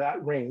over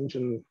that range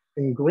in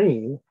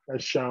green,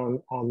 as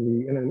shown on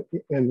the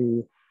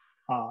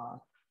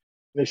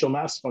initial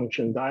mass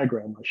function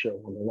diagram I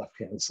show on the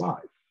left-hand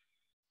side.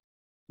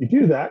 You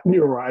do that and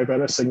you arrive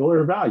at a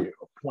singular value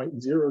of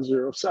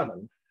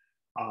 0.007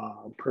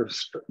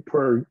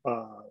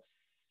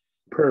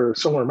 per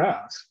solar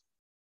mass,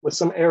 with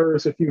some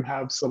errors if you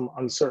have some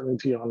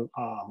uncertainty on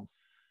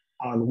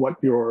what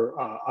your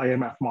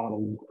IMF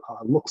model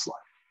looks like.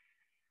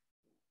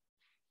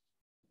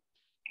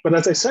 But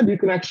as I said, you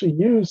can actually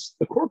use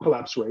the core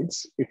collapse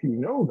rates, if you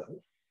know them,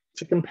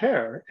 to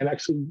compare and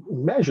actually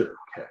measure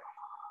K.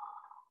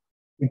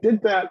 We did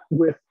that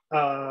with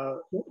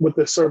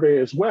the survey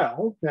as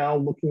well, now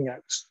looking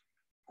at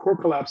core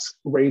collapse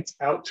rates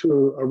out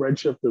to a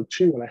redshift of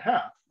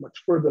 2.5,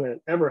 much further than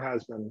it ever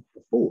has been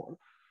before.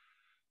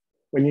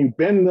 When you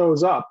bend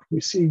those up,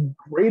 you see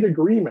great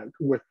agreement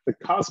with the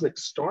cosmic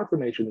star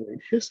formation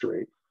rate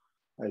history,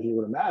 as you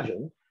would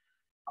imagine,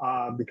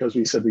 because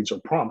we said these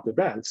are prompt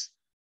events.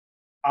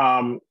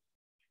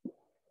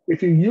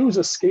 If you use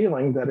a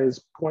scaling that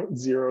is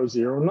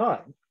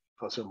 0.009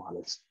 plus or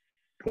minus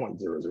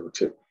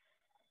 0.002.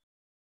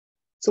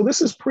 So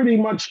this is pretty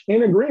much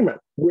in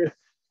agreement with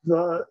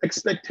the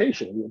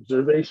expectation. The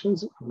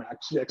observations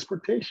match the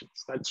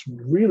expectations. That's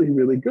really,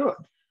 really good.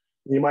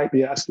 You might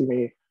be asking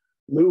me,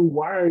 Lou,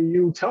 why are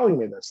you telling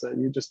me this? That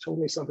you just told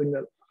me something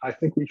that I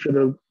think we should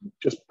have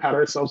just pat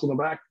ourselves on the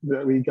back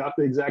that we got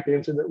the exact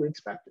answer that we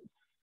expected.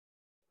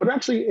 But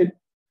actually,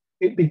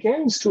 it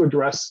begins to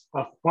address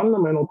a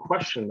fundamental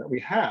question that we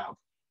have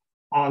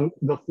on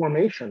the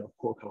formation of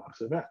core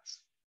collapse events.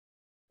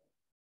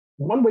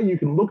 One way you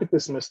can look at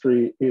this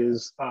mystery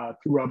is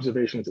through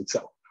observations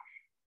itself.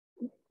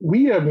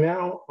 We have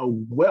now a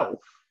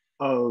wealth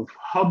of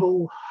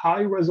Hubble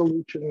high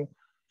resolution,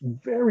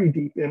 very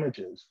deep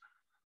images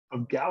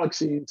of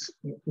galaxies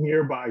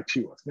nearby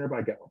to us,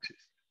 nearby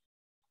galaxies.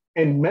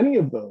 And many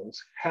of those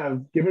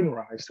have given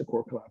rise to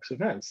core collapse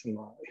events in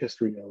the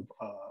history of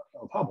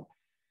Hubble.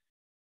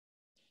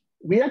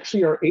 We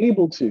actually are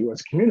able to,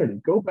 as a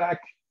community, go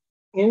back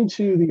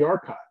into the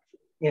archive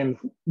and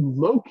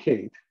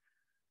locate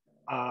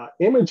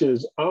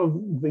images of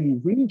the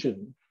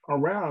region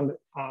around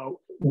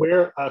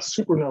where a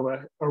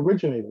supernova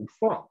originated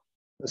from.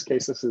 In this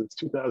case, this is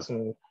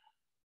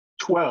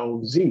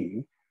 2012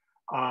 Z.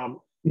 On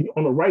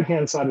the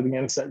right-hand side of the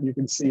inset, you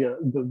can see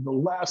the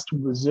last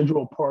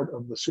residual part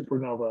of the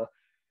supernova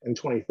in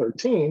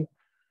 2013.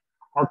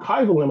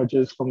 Archival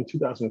images from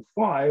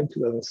 2005,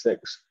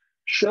 2006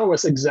 show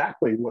us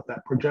exactly what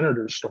that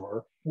progenitor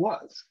star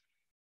was.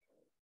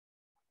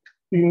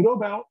 You can go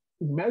about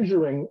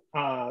measuring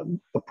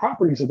the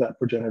properties of that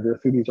progenitor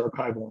through these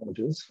archival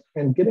images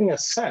and getting a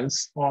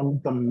sense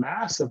on the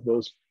mass of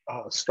those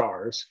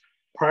stars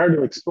prior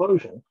to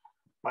explosion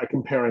by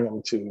comparing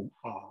them to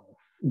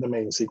the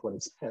main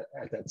sequence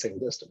at that same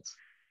distance.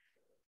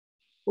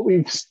 What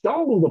we've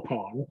stumbled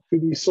upon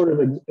through these sort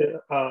of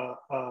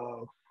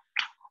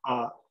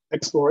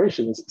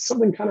explorations,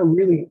 something kind of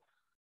really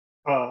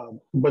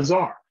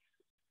bizarre.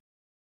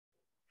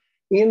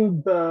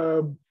 In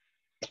the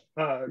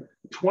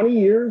 20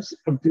 years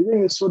of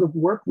doing this sort of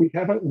work, we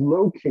haven't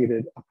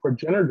located a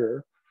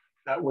progenitor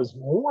that was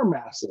more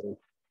massive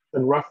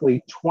than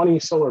roughly 20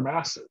 solar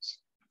masses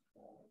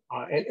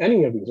in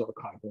any of these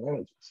archival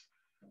images.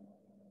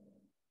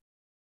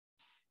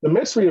 The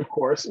mystery, of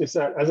course, is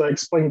that, as I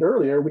explained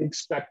earlier, we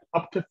expect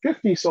up to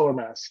 50 solar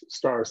mass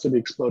stars to be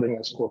exploding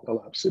as core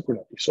collapse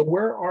supernovae. So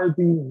where are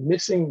the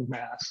missing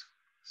mass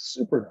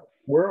supernovae?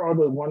 Where are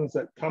the ones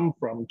that come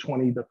from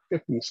 20 to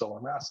 50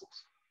 solar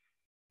masses?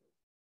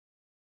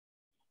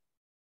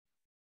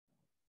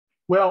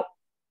 Well,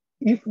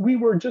 if we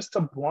were just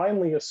to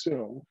blindly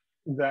assume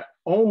that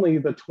only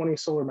the 20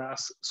 solar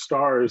mass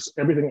stars,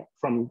 everything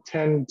from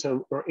 10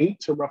 to or 8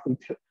 to roughly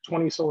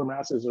 20 solar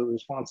masses are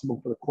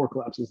responsible for the core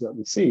collapses that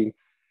we see,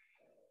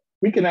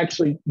 we can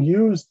actually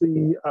use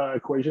the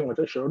equation which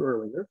I showed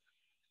earlier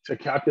to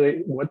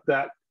calculate what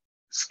that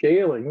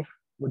scaling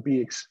would be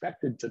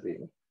expected to be.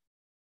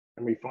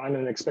 And we find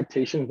an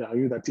expectation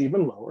value that's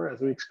even lower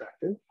as we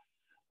expected,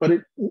 but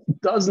it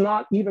does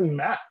not even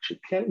match. It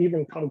can't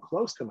even come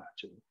close to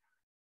matching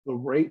the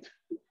rate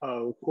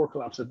of core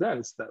collapse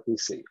events that we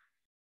see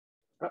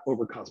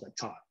over cosmic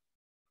time.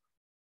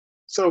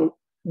 So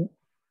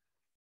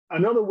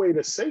another way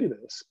to say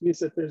this is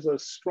that there's a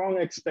strong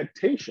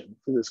expectation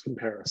for this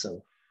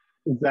comparison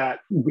that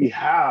we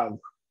have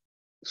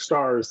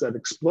stars that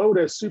explode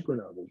as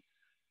supernovae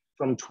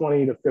from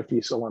 20 to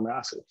 50 solar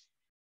masses.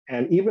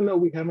 And even though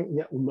we haven't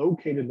yet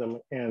located them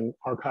in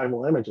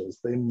archival images,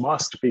 they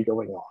must be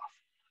going off.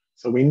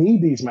 So we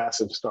need these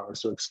massive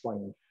stars to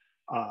explain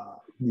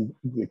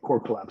the core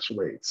collapse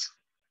rates.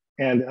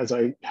 And as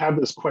I have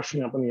this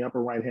question up on the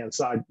upper right-hand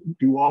side,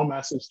 do all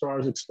massive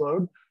stars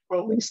explode? Well,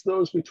 at least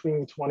those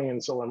between 20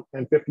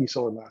 and 50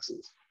 solar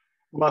masses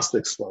must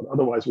explode.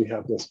 Otherwise, we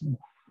have this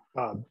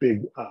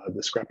big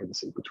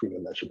discrepancy between the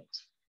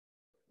measurements.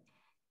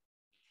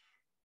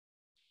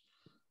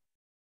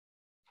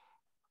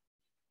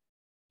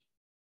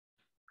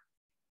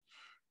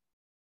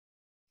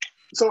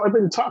 So I've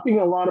been talking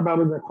a lot about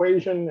an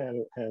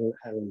equation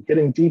and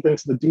getting deep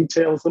into the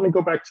details. Let me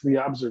go back to the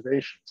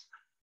observations.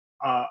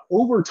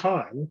 Over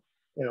time,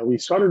 we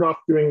started off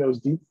doing those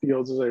deep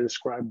fields as I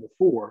described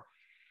before,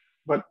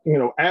 but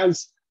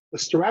as the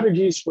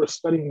strategies for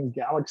studying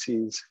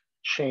galaxies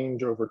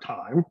change over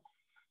time,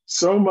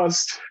 so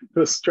must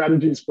the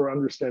strategies for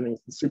understanding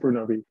the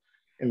supernovae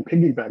in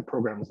piggyback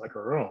programs like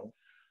our own.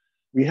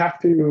 We have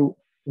to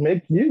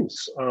make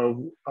use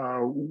of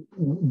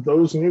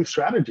those new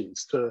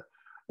strategies to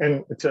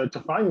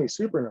find these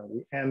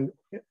supernovae. And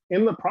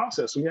in the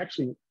process, we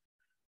actually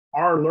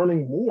are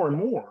learning more and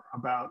more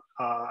about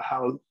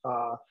how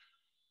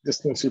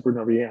distant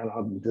supernovae and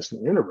how the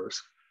distant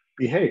universe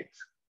behaves.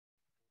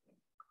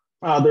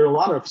 There are a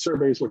lot of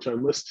surveys which I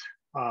list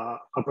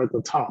up at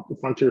the top: the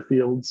Frontier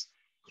Fields,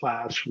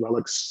 Clash,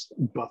 Relics,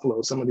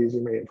 Buffalo. Some of these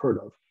you may have heard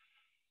of.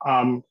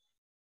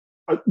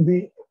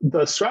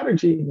 The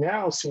strategy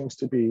now seems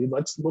to be,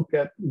 let's look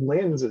at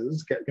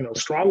lenses,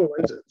 strong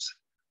lenses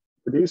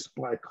produced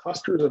by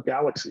clusters of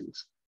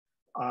galaxies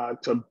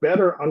to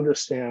better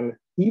understand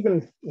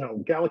even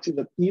galaxies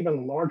at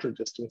even larger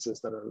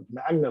distances that are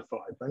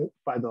magnified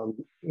by the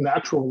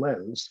natural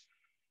lens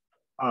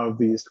of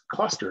these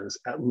clusters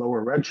at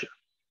lower redshift.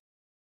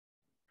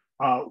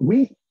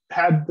 We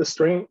had the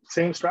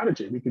same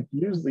strategy. We could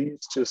use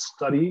these to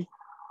study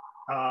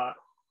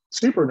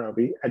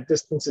supernovae at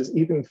distances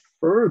even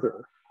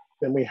further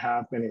than we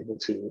have been able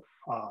to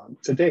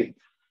date.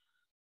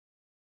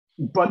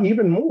 But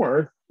even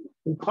more,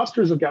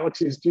 clusters of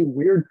galaxies do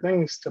weird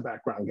things to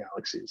background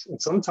galaxies.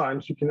 And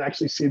sometimes you can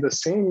actually see the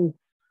same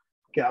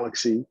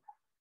galaxy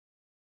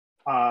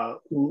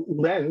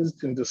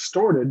lensed and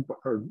distorted,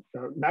 or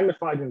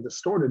magnified and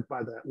distorted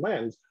by that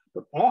lens,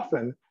 but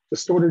often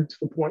distorted to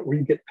the point where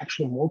you get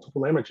actually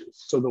multiple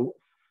images. So the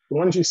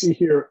ones you see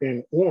here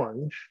in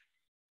orange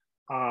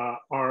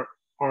are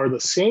the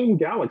same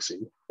galaxy.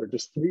 They're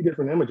just 3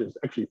 different images,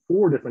 actually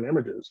 4 different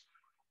images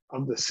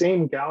of the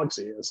same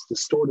galaxy as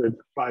distorted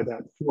by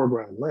that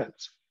foreground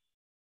lens.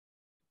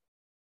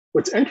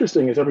 What's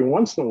interesting is every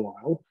once in a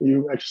while,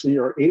 you actually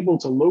are able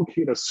to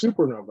locate a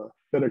supernova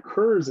that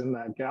occurs in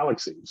that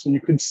galaxy. So you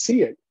could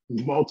see it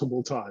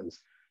multiple times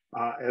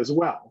as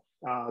well.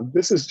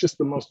 This is just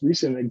the most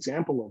recent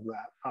example of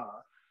that,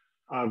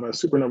 of a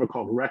supernova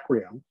called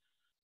Requiem.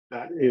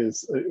 That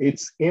is,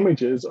 its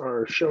images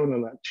are shown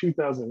in that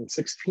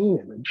 2016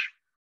 image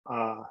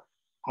on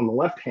the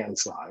left-hand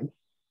side.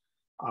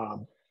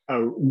 A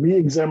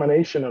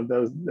re-examination of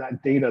that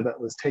data that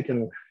was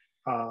taken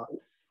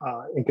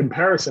in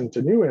comparison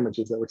to new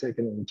images that were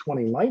taken in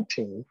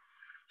 2019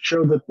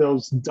 showed that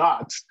those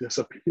dots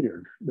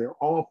disappeared. They're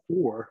all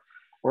 4,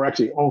 or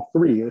actually all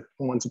 3, the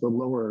ones at the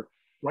lower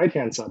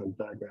right-hand side of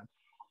the diagram.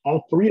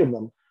 All 3 of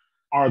them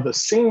are the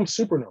same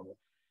supernova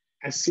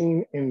as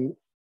seen in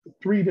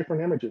 3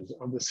 different images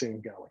of the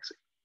same galaxy.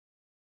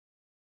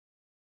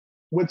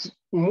 What's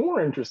more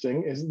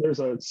interesting is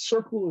there's a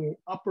circle in the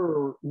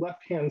upper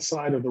left-hand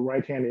side of the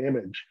right-hand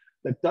image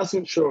that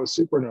doesn't show a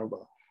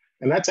supernova,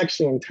 and that's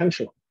actually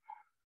intentional.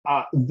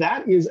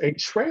 That is a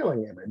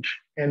trailing image,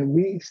 and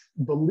we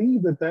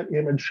believe that that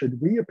image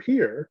should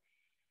reappear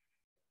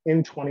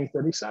in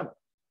 2037.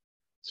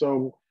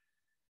 So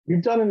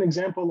we've done an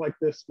example like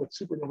this with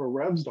supernova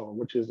Revsdom,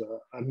 which is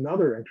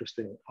another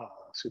interesting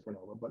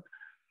supernova, but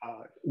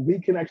we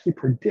can actually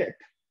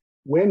predict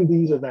when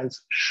these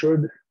events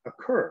should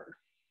occur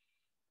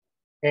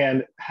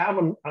and have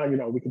them,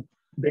 we can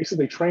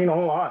basically train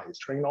all eyes,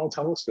 train all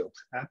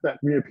telescopes at that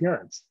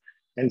reappearance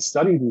and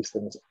study these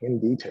things in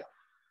detail.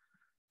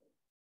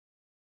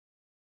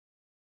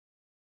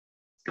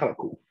 It's kind of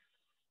cool.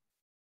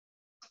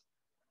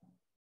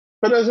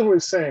 But as I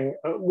was saying,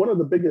 one of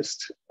the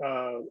biggest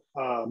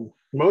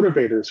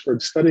motivators for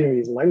studying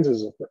these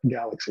lenses of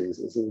galaxies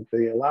is that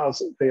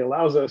they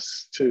allows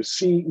us to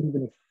see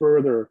even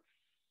further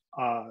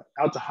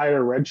out to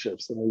higher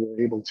redshifts than we were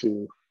able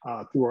to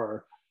through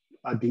our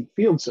deep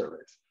field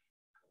surveys.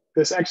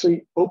 This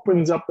actually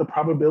opens up the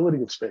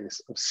probability of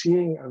space of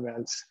seeing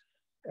events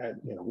at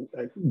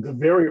the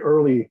very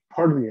early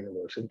part of the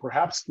universe, and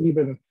perhaps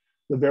even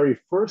the very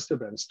first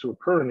events to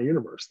occur in the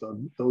universe,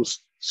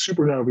 those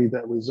supernovae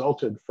that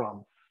resulted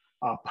from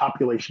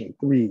population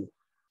 3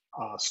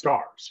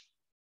 stars.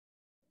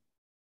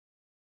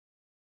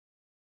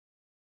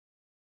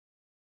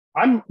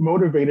 I'm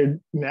motivated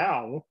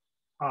now,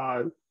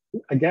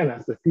 again,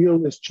 as the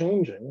field is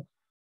changing,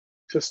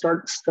 to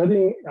start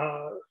studying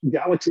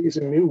galaxies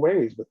in new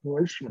ways with new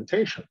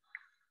instrumentation.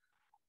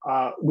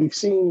 We've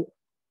seen,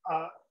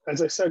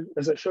 as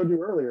I showed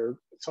you earlier,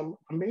 some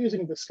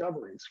amazing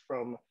discoveries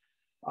from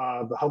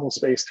the Hubble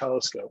Space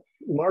Telescope,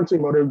 largely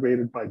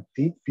motivated by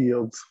deep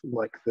fields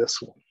like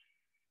this one.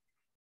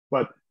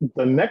 But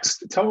the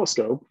next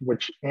telescope,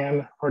 which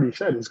Anne already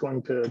said is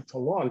going to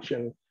launch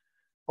in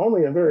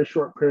only a very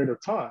short period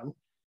of time,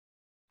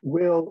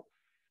 will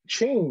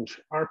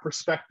change our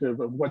perspective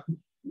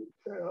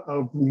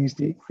of these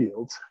deep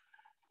fields,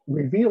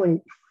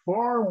 revealing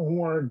far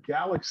more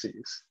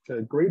galaxies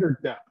to greater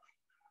depth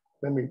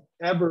than we've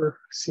ever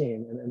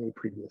seen in any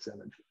previous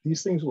image.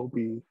 These things will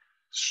be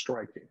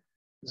striking.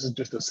 This is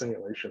just a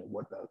simulation of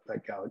what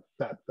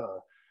that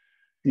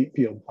deep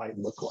field might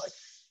look like.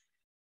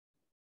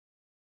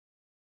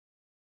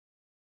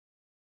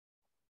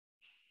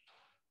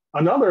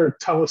 Another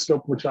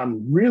telescope which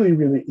I'm really,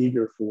 really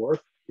eager for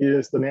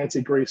is the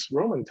Nancy Grace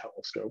Roman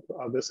telescope.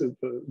 This is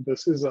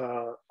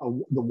the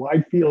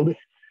wide field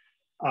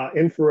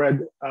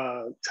infrared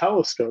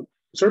telescope,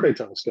 survey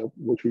telescope,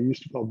 which we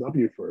used to call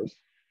WFIRS.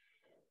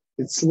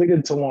 It's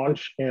slated to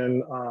launch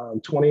in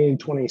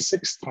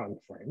 2026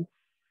 timeframe.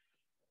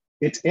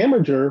 Its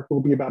imager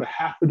will be about a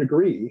half a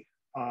degree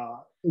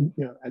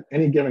at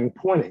any given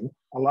pointing,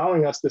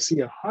 allowing us to see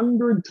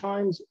 100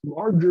 times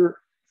larger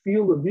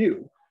field of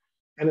view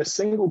in a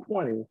single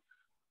pointing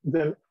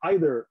than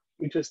either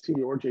HST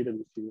or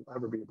JWST will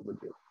ever be able to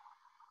do.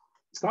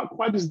 It's not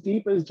quite as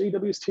deep as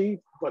JWST,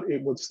 but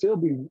it would still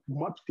be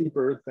much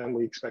deeper than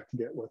we expect to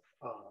get with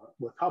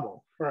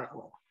Hubble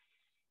currently.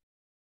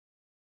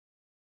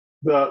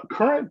 The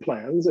current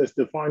plans, as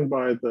defined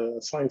by the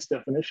science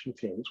definition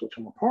teams, which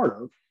I'm a part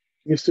of,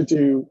 is to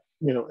do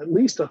at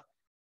least a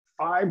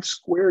 5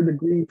 square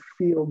degree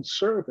field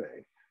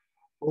survey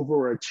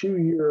over a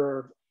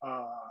 2-year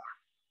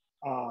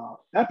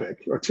epoch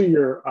or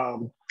 2-year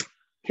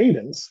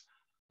cadence,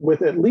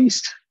 with at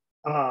least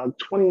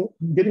 20,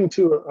 getting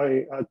to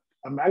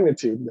a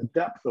magnitude, the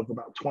depth of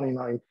about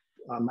 29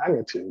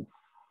 magnitude.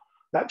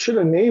 That should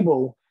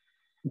enable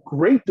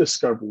great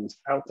discoveries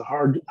out to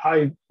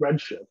high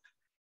redshift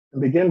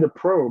and begin to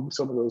probe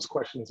some of those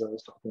questions I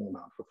was talking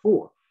about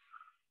before.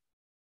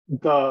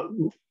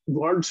 The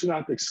Large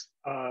Synoptic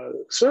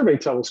Survey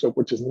Telescope,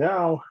 which is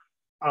now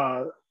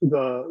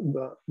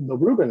the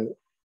Rubin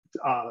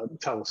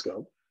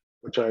telescope,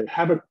 which I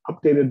haven't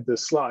updated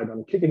this slide,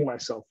 I'm kicking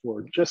myself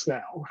for just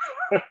now,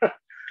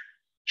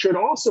 should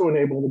also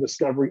enable the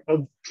discovery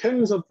of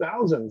tens of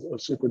thousands of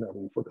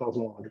supernovae for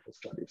cosmological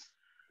studies.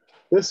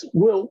 This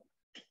will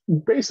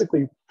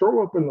basically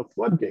throw open the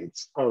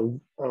floodgates of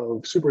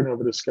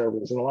supernova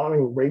discoveries and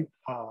allowing rate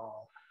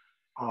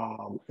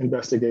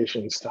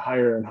investigations to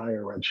higher and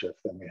higher redshift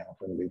than we have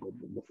been able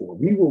to before.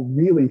 We will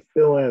really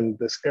fill in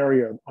this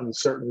area of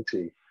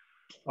uncertainty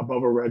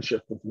above a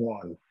redshift of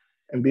 1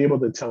 and be able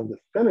to tell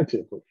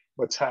definitively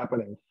what's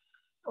happening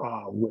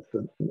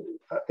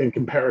in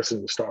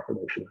comparison to star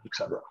formation, et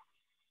cetera.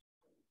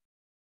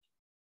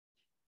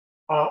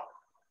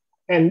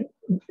 And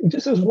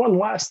just as one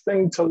last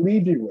thing to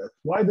leave you with,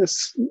 why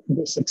this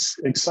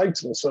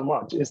excites me so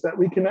much is that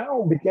we can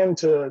now begin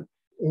to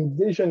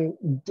envision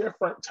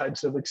different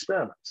types of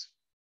experiments.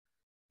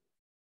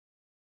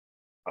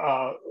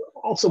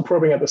 Also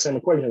probing at the same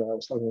equation that I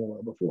was talking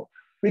about before.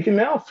 We can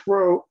now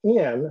throw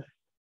in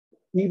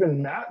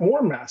even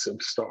more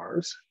massive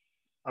stars,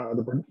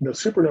 the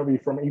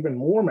supernovae from even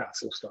more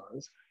massive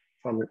stars,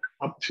 from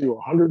up to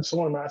 100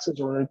 solar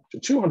masses or to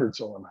 200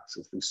 solar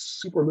masses,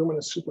 these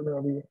superluminous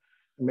supernovae,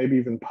 and maybe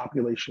even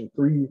population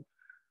 3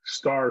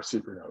 star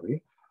supernovae.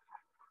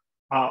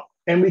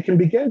 And we can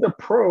begin to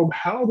probe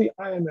how the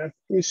IMF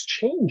is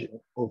changing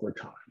over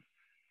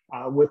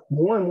time. With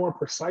more and more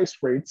precise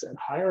rates at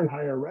higher and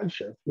higher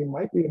redshift, we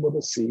might be able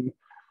to see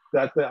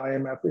that the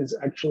IMF is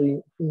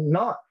actually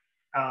not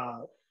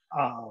the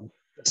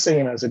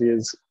same as it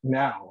is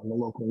now in the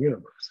local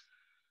universe.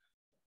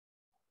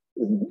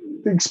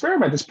 The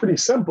experiment is pretty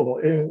simple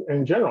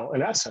in general,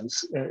 in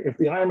essence. If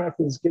the IMF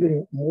is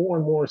getting more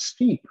and more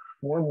steep,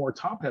 more and more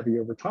top heavy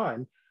over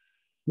time,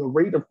 the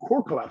rate of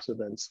core collapse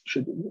events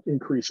should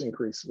increase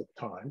with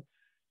time.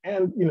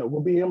 And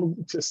we'll be able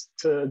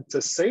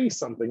to say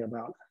something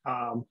about,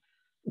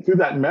 through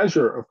that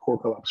measure of core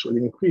collapse or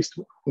the increased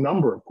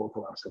number of core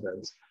collapse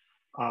events,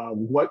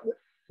 what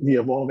the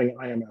evolving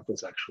IMF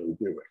is actually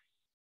doing.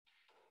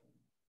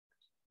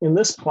 In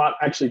this plot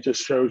actually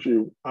just shows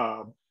you,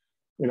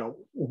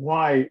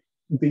 why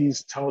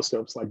these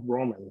telescopes like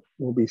Roman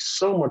will be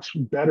so much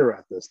better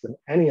at this than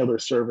any other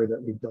survey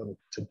that we've done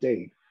to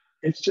date.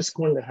 It's just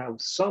going to have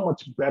so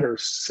much better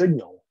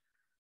signal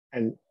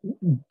and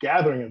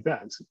gathering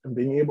events and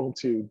being able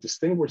to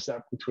distinguish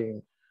that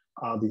between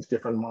these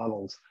different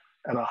models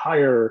at a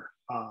higher,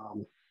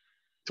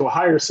 to a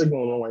higher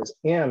signal noise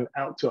and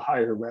out to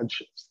higher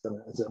redshifts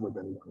than has ever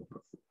been done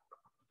before.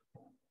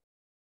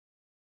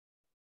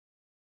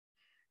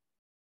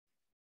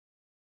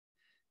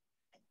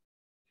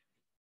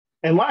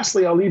 And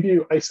lastly, I'll leave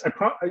you,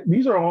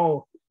 these are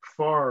all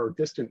far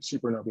distant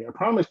supernovae. I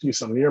promised you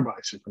some nearby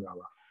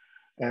supernova.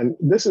 And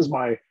this is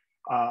my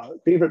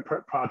favorite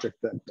project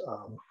that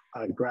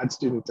a grad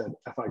student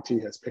at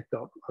FIT has picked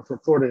up, for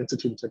Florida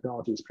Institute of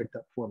Technology has picked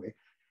up for me.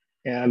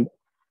 And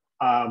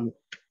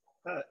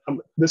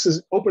this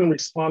is open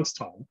response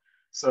time.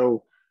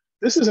 So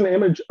this is an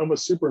image of a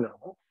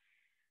supernova.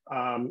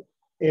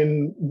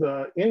 In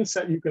the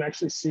inset, you can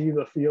actually see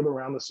the field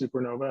around the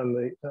supernova, and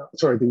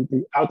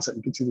the outset,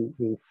 you can see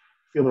the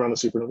field around the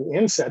supernova. The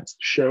insets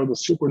show the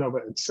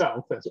supernova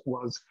itself as it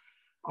was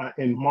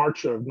in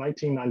March of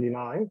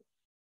 1999.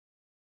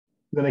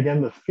 Then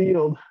again, the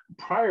field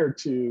prior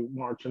to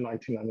March of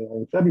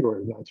 1999,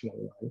 February of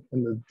 1999,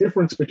 and the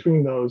difference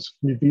between those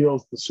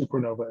reveals the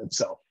supernova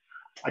itself.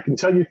 I can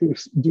tell you through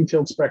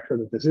detailed spectra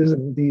that this is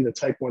indeed a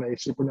type 1a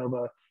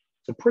supernova.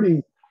 It's a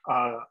pretty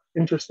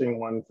interesting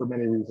one for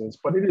many reasons,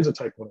 but it is a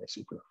type 1a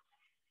supernova.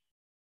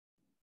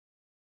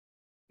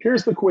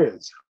 Here's the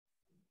quiz.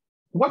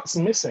 What's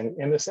missing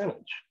in this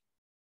image?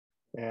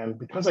 And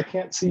because I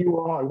can't see you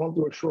all, I won't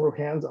do a show of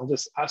hands. I'll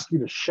just ask you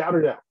to shout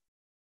it out.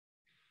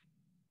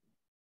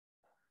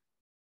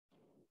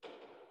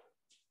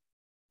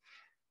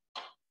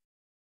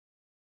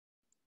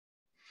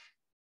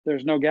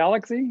 There's no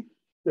galaxy?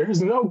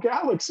 There's no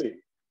galaxy.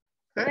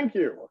 Thank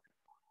you.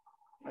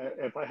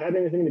 If I had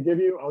anything to give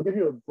you, I'll give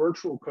you a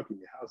virtual cookie.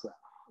 How's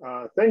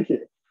that? Thank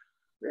you.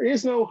 There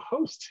is no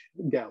host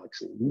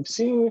galaxy. You've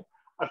seen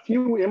a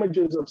few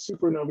images of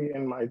supernovae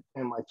in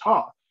my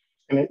talk,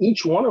 and in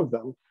each one of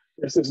them,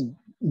 there's this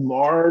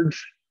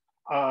large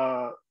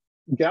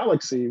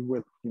galaxy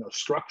with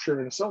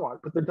structure and so on,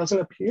 but there doesn't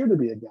appear to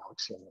be a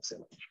galaxy in this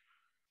image.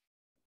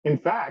 In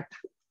fact,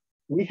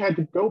 we had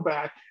to go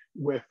back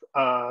with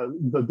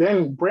the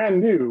then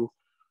brand new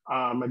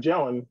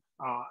Magellan,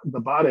 the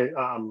Bade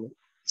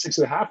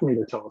 6.5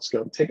 meter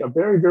telescope, take a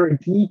very, very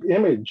deep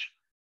image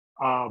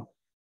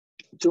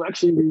to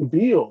actually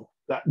reveal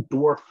that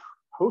dwarf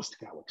host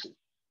galaxy.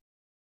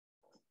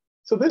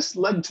 So this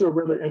led to a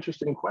rather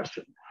interesting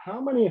question. How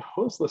many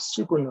hostless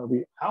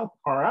supernovae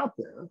are out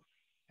there,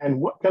 and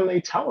what can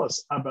they tell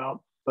us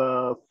about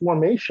the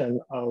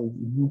formation of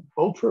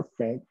ultra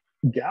faint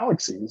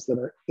galaxies that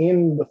are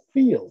in the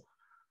field,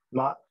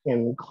 not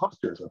in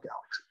clusters of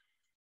galaxies?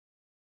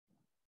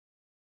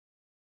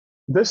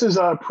 This is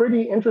a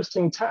pretty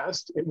interesting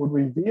test. It would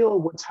reveal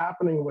what's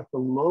happening with the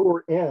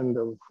lower end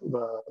of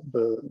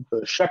the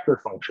Schechter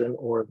function,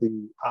 or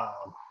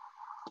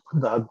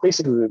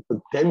basically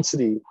the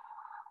density,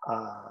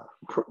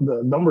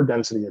 the number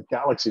density of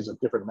galaxies of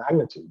different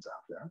magnitudes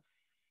out there.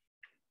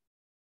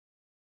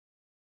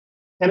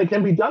 And it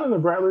can be done in a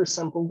rather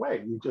simple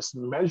way. You just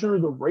measure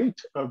the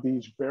rate of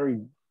these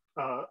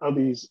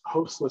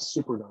hostless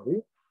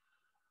supernovae,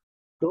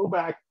 go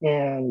back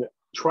and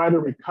try to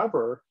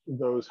recover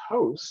those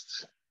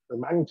hosts, the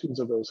magnitudes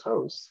of those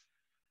hosts,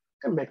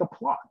 and make a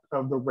plot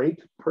of the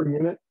rate per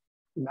unit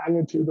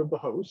magnitude of the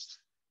host,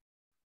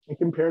 and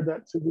compare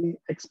that to the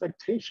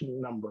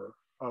expectation number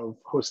of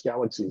host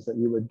galaxies that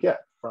you would get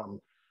from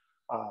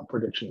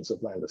predictions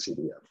of lambda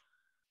CDF.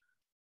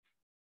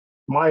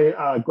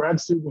 My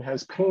grad student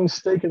has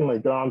painstakingly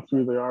gone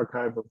through the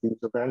archive of these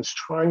events,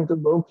 trying to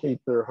locate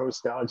their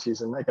host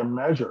galaxies and make a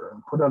measure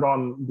and put it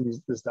on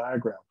this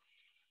diagram.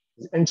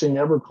 He's inching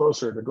ever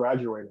closer to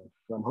graduating.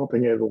 I'm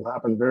hoping it will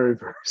happen very,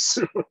 very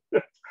soon.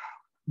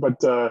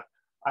 But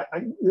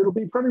it'll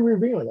be pretty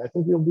revealing. I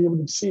think you'll be able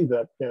to see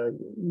that,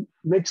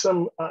 make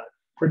some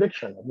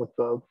prediction of what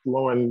the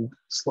low end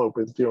slope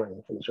is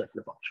doing for the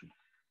Schechter function.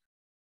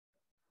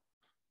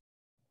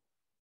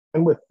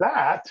 And with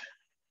that,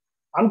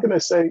 I'm going to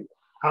say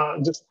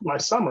just my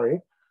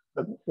summary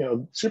that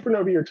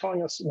supernovae are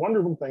telling us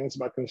wonderful things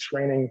about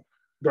constraining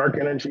dark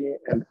energy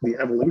and the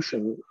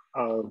evolution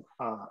of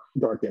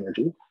dark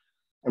energy.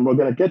 And we're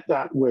going to get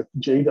that with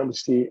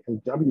JWST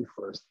and W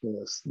first in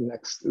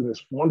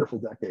this wonderful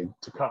decade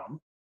to come.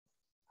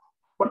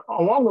 But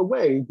along the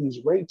way,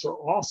 the rates of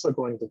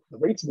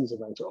these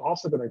events are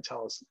also going to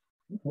tell us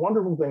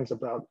wonderful things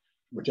about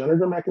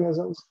regenerative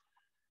mechanisms,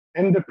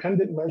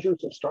 independent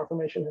measures of star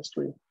formation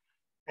history,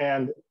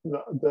 and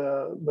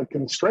the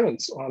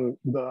constraints on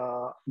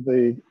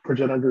the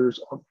progenitors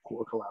of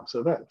core collapse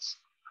events.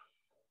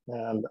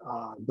 And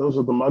those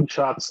are the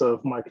mugshots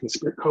of my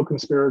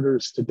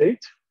co-conspirators to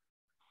date.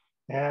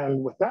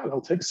 And with that, I'll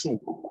take some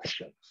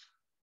questions.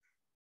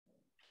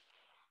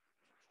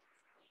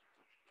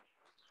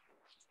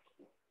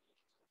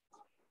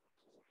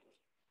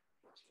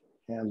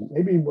 And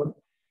maybe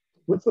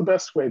what's the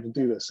best way to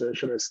do this?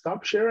 Should I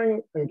stop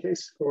sharing in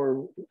case,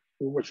 or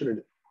what should I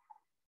do?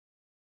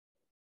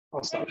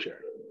 I'll stop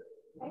sharing.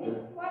 Any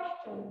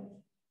questions?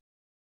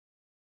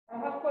 I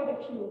have quite a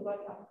few,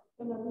 but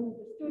I'm going to leave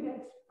the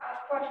students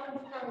ask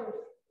questions first.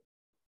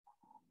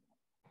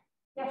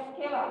 Yes,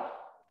 Kayla.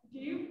 Do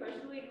you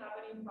personally have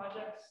any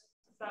projects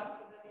set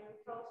for the new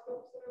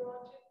telescopes that are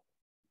launching?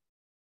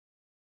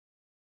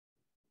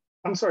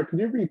 I'm sorry, could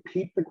you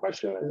repeat the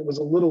question? It was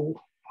a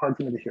little hard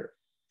for me to hear.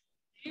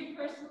 Do you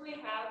personally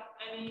have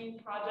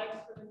any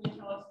projects for the new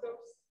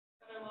telescopes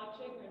that are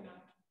launching or no?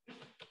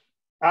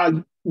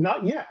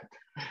 Not yet.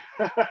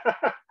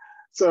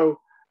 So,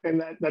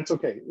 and that's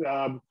okay.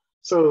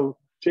 So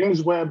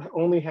James Webb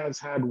only has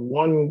had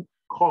one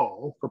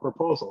call for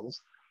proposals.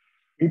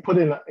 We put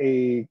in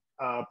a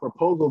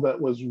proposal that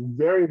was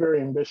very, very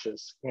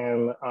ambitious,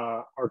 and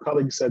our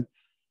colleagues said,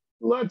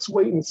 let's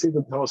wait and see if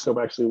the telescope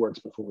actually works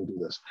before we do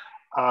this.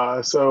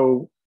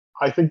 So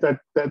I think that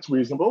that's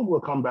reasonable.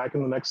 We'll come back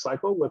in the next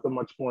cycle with a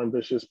much more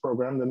ambitious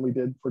program than we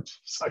did for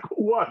cycle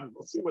one.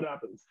 We'll see what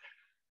happens.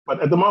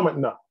 But at the moment,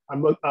 no.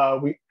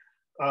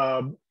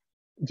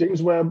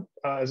 James Webb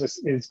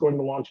is going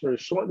to launch very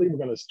shortly. We're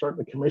going to start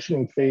the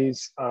commissioning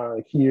phase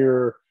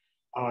here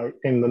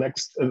in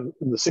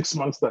the 6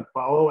 months that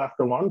follow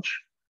after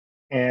launch.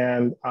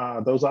 And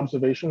those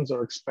observations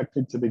are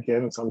expected to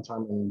begin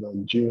sometime in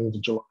the June to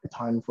July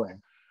timeframe.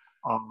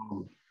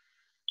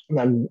 And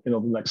then the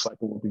next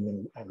cycle will be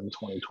in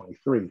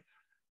 2023.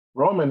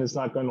 Roman is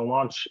not going to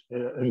launch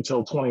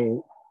until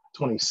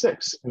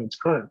 2026 in its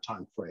current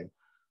time frame.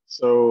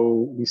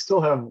 So we still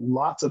have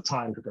lots of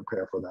time to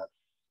prepare for that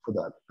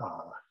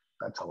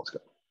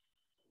telescope.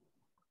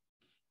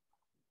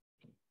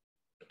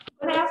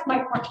 I'm going to ask my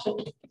question,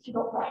 if you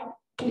don't mind.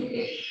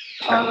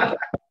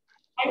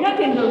 I'm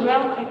not in the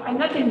realm, I'm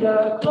not in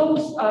the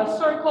close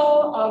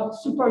circle of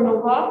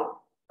supernova,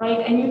 right?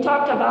 And you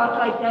talked about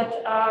like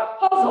that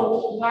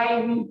puzzle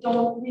why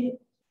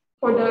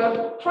for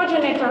the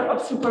progenitor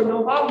of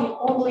supernova, we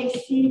only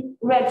see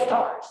red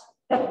stars.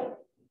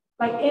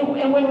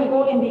 And when we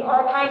go in the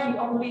archives, we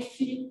only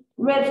see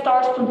red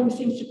stars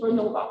producing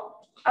supernova.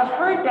 I've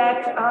heard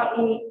that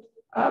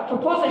a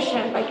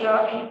proposition, like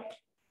a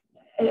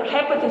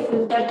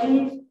hypothesis that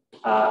these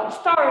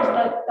stars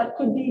that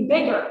could be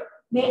bigger,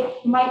 they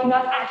might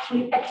not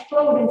actually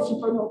explode in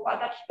supernova.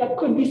 That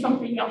could be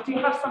something else. Do you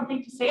have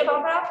something to say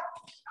about that?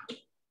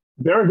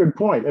 Very good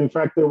point. In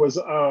fact, there was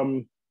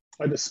a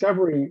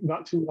discovery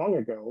not too long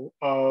ago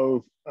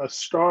of a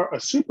star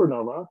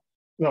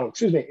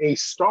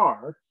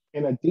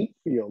in a deep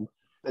field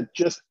that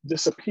just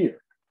disappeared.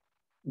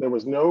 There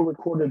was no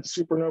recorded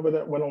supernova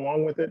that went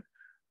along with it.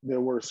 There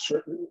were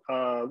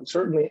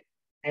certainly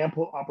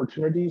ample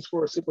opportunities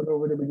for a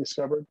supernova to be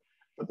discovered,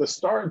 but the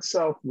star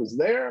itself was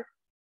there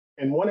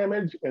in one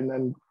image and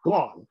then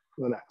gone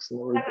the next.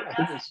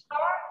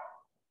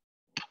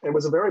 It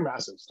was a very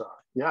massive star,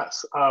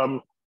 yes.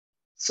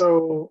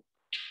 So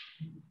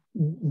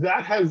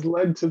that has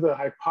led to the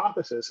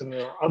hypothesis, and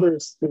there are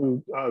others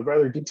who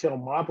rather detailed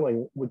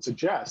modeling would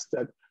suggest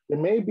that there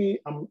may be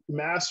a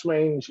mass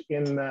range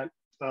in that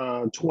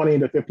 20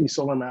 to 50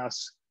 solar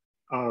mass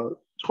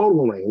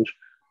total range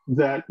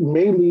that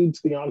may lead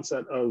to the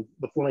onset of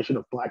the formation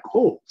of black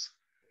holes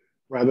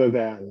rather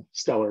than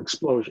stellar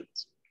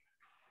explosions.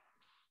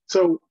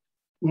 So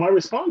my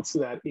response to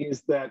that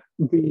is that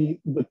the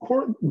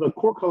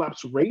core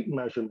collapse rate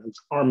measurements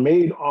are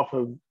made off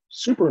of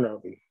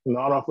supernovae,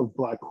 not off of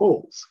black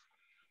holes.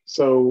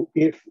 So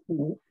if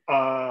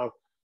a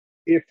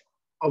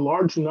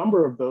large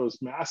number of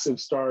those massive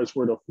stars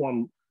were to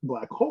form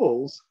black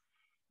holes,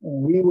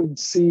 we would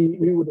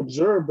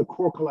observe the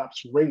core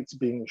collapse rates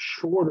being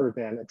shorter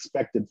than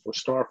expected for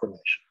star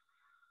formation.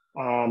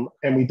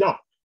 And we don't,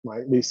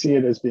 right? We see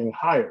it as being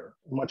higher,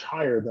 much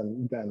higher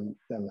than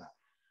that.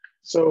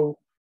 So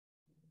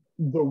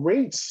the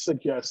rates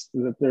suggest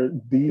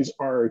that these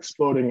are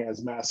exploding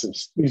as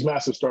these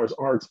massive stars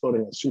are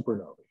exploding as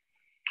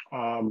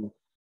supernovae.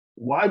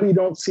 Why we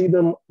don't see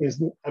them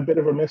is a bit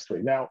of a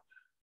mystery. Now,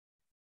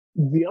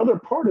 the other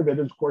part of it,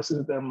 of course, is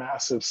that they're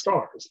massive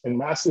stars, and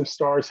massive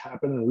stars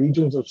happen in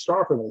regions of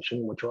star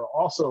formation, which are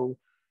also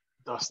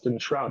dust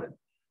enshrouded.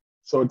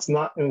 So it's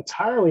not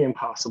entirely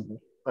impossible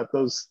that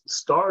those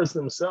stars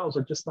themselves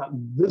are just not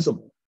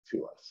visible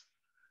to us.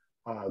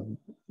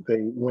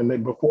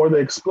 Before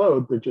they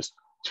explode, they're just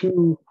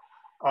too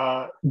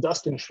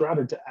dust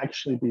enshrouded to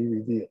actually be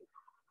revealed.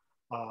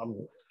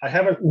 I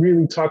haven't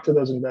really talked to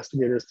those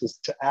investigators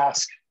to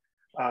ask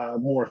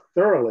more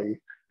thoroughly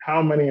how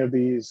many of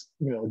these,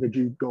 did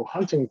you go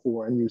hunting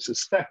for and you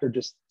suspect are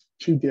just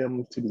too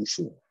dim to be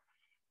seen.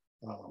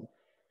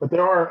 But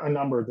there are a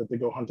number that they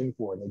go hunting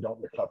for and they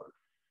don't recover.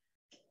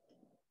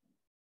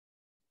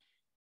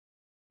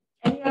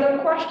 Any other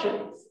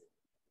questions?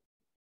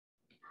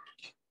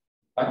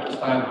 Dr.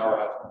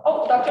 Steinhauer.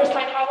 Oh, Dr.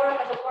 Steinhauer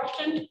has a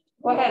question.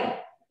 Go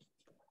ahead.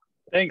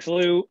 Thanks,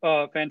 Lou.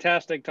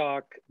 Fantastic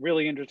talk.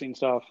 Really interesting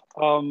stuff.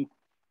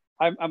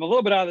 I'm a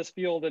little bit out of this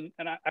field, and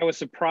I was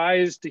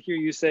surprised to hear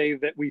you say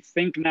that we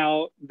think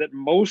now that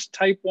most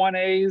type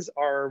 1As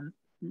are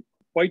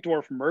white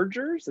dwarf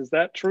mergers. Is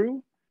that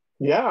true?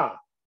 Yeah.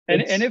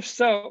 And if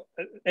so,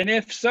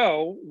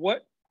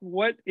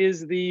 what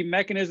is the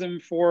mechanism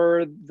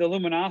for the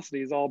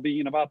luminosities all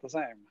being about the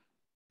same?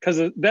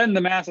 Because then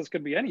the masses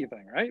could be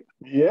anything, right?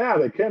 Yeah,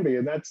 they can be,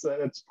 and that's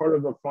part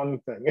of the fun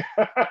thing.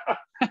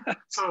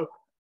 So,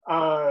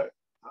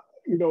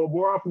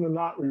 more often than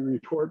not, we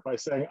retort by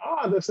saying,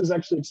 this is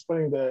actually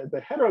explaining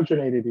the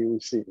heterogeneity we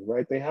see,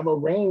 right? They have a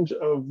range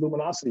of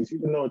luminosities,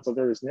 even though it's a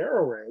very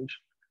narrow range.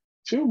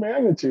 2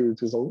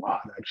 magnitudes is a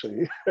lot,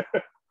 actually.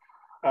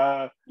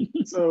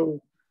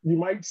 So you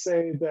might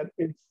say that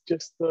it's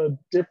just the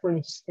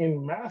difference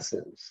in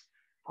masses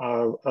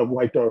of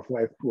white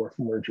dwarf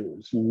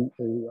mergers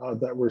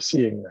that we're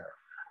seeing there.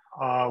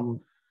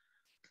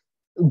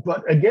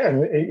 But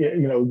again,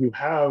 you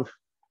have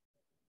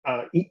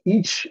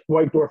each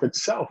white dwarf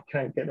itself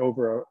can't get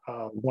over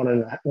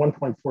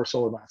 1.4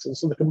 solar masses.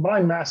 So the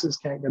combined masses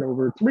can't get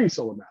over 3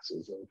 solar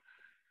masses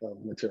of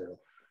material.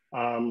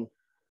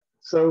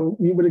 So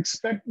you would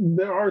expect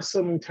there are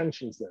some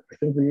tensions there. I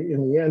think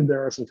in the end,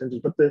 there are some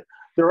tensions, but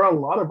there are a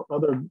lot of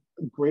other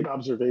great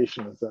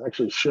observations that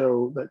actually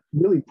show that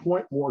really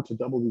point more to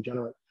double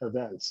degenerate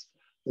events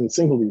than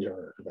single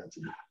degenerate events.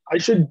 I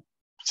should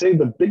say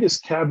the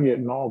biggest caveat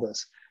in all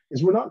this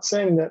is we're not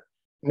saying that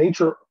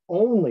nature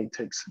only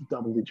takes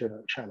double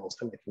degenerate channels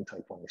to making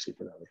type 1a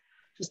supernovae.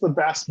 Just the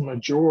vast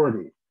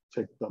majority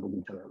take double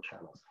degenerate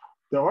channels.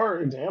 There are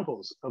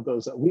examples of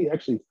those that we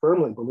actually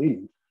firmly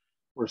believe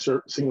were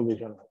single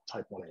degenerate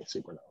type 1a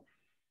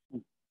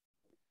supernovae.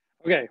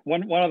 Okay,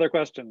 one other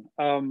question.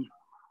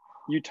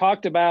 You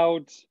talked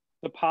about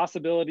the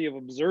possibility of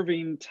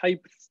observing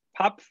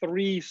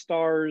POP3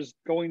 stars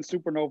going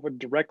supernova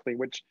directly,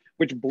 which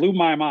blew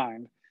my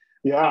mind.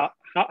 Yeah.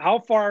 How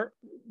far?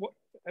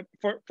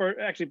 For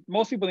actually,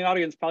 most people in the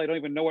audience probably don't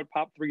even know what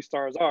POP3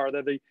 stars are.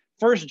 They're the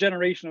first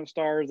generation of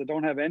stars that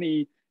don't have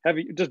any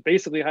heavy, just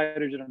basically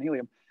hydrogen and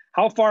helium.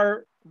 How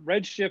far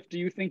redshift do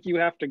you think you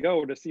have to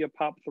go to see a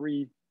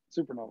POP3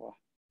 supernova?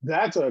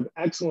 That's an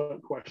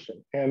excellent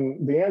question.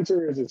 And the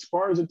answer is as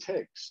far as it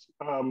takes.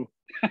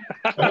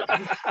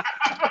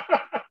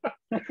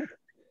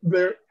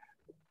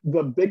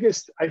 The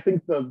biggest, I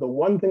think the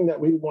one thing that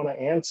we want to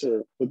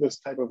answer with this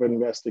type of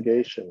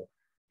investigation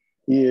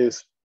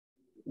is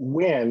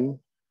when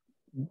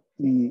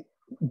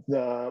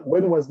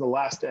was the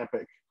last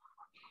epoch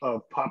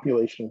of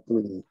population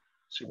 3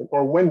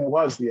 or when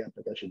was the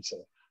epoch, I should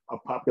say,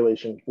 of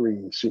population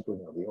 3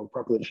 supernovae or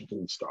population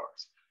 3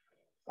 stars.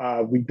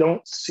 We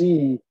don't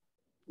see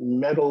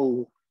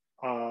metal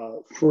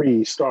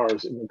free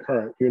stars in the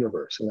current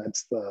universe, and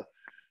that's the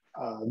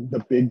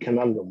big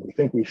conundrum. We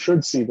think we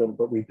should see them,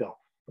 but we don't.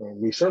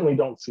 We certainly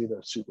don't see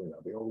their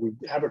supernovae, or we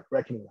haven't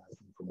recognized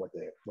them for what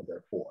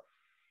they're for.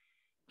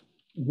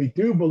 We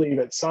do believe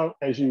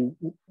as you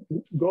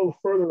go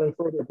further and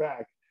further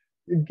back,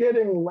 you're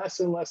getting less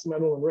and less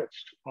metal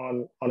enriched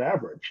on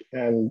average.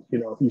 And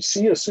if you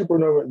see a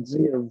supernova at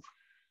Z of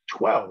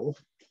 12,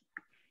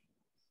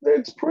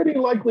 it's pretty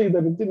likely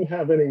that it didn't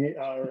have any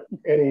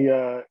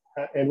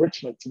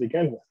enrichment to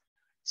begin with.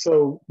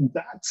 So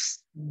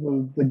that's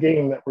the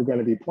game that we're going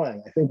to be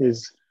playing. I think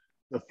is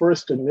the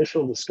first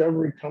initial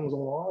discovery comes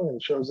along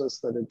and shows us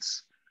that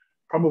it's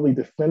probably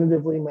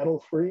definitively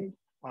metal free.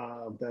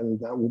 Then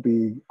that will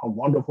be a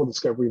wonderful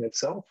discovery in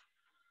itself.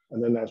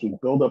 And then as we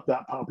build up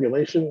that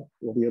population,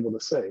 we'll be able to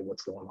say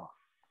what's going on.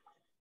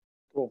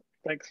 Cool,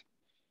 thanks.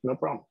 No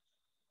problem.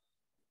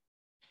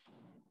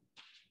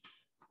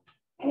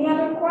 Any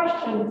other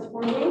questions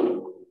for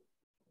me?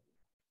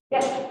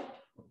 Yes.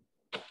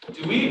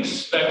 Do we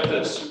expect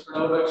a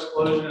supernova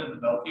explosion in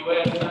the Milky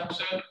Way anytime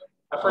soon?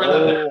 I've heard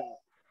that there are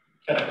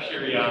kind of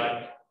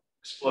periodic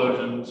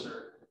explosions.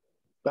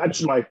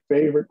 That's my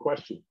favorite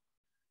question.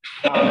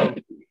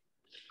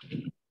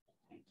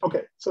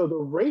 Okay, so the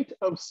rate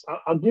of,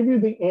 I'll give you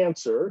the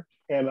answer,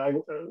 and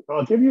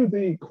I'll give you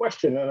the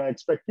question, and I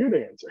expect you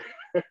to answer.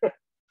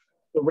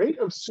 The rate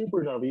of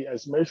supernovae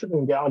as measured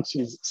in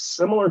galaxies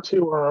similar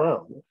to our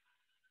own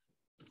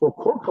for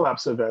core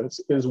collapse events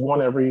is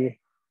 1 every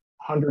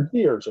 100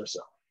 years or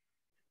so.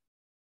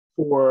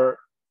 For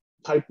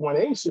type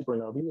 1a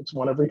supernovae, it's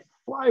 1 every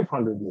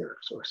 500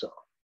 years or so.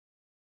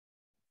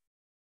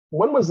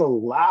 When was the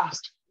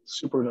last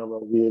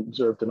supernova we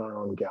observed in our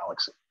own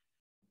galaxy?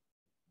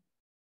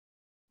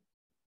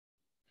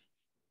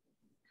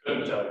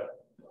 Couldn't tell you.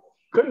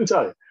 Couldn't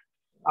tell you.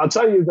 I'll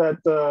tell you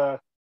that the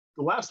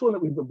last one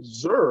that we've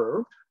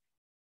observed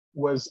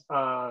was,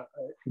 I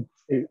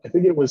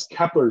think it was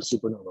Kepler's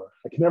supernova.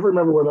 I can never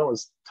remember whether that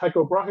was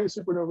Tycho Brahe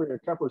supernova or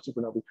Kepler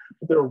supernova,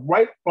 but they're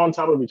right on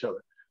top of each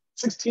other.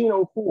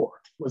 1604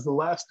 was the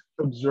last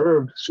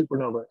observed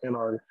supernova in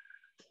our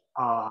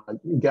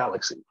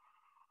galaxy.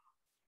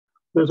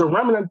 There's a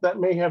remnant that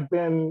may have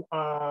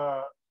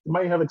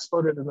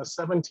exploded in the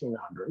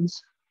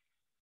 1700s,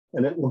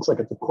 and it looks like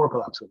it's a core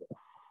collapse event.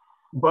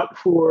 But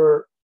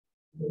for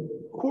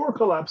core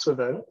collapse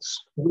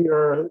events, we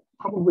are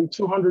probably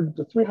 200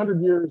 to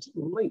 300 years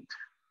late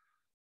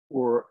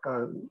for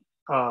an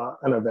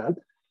event.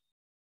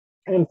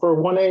 And for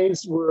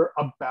 1As, we're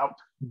about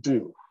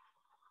due.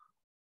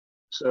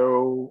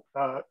 So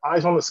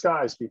eyes on the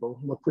skies, people.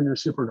 Look for your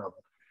supernova.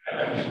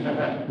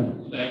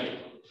 Thank you.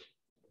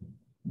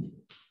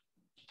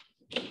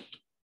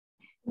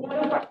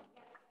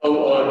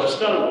 Just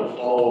kind of a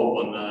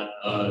follow-up on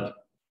that.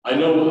 I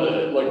know,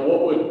 like,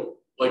 what would,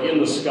 like in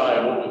the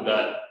sky, what would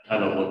that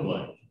kind of look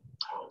like?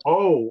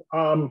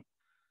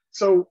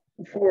 So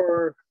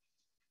for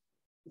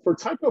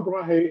Tycho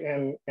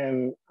Brahe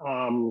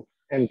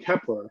and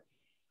Kepler,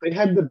 they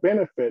had the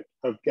benefit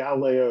of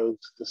Galileo's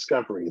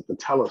discovery, the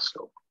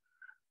telescope.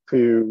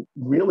 to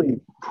really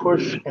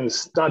push and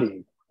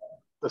study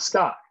the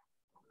sky.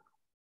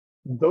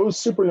 Those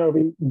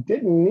supernovae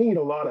didn't need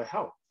a lot of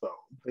help, though.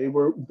 They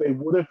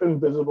would have been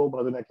visible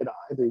by the naked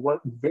eye. They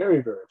weren't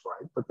very, very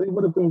bright, but they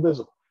would have been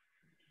visible.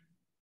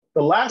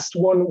 The last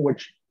one,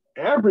 which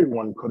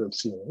everyone could have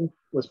seen,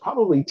 was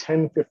probably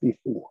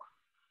 1054.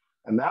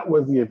 And that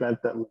was the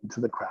event that led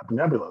to the Crab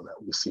Nebula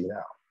that we see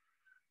now.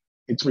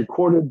 It's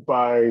recorded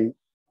by,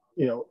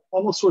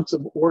 all sorts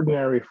of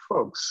ordinary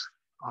folks,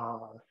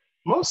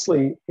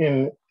 mostly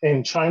in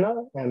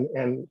China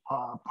and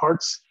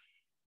parts,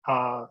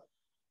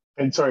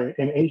 in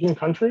Asian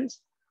countries.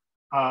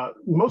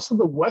 Most of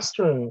the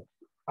Western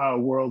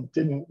world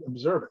didn't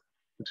observe it,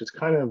 which is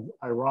kind of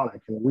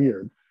ironic and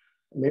weird.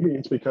 Maybe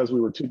it's because we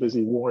were too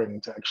busy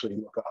warring to actually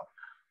look up.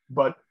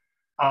 But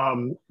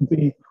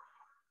the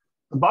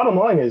bottom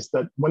line is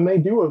that when they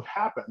do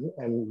happen,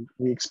 and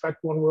we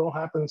expect one will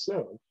happen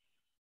soon,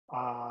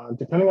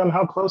 depending on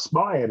how close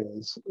by it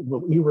is,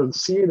 we'll either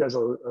see it as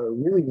a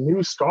really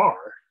new star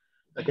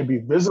that can be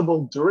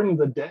visible during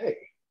the day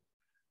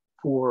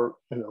for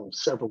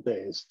several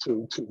days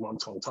to 2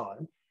 months on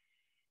time,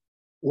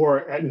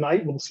 or at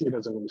night we'll see it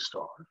as a new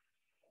star.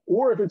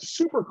 Or if it's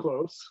super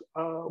close,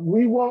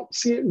 we'll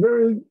see it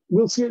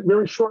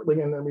very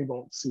shortly, and then we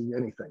won't see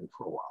anything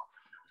for a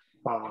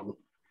while.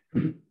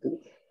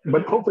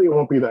 But hopefully it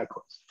won't be that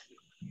close.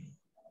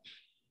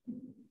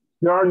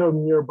 There are no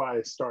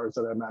nearby stars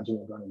that I imagine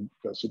are going to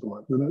go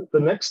supernova.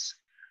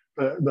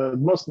 The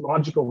most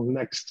logical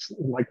next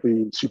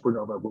likely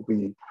supernova will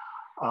be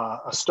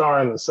a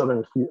star in the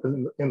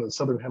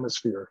southern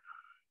hemisphere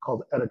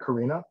called Eta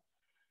Carina,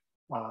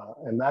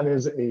 and that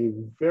is a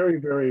very,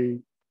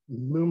 very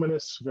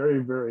luminous, very,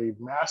 very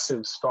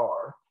massive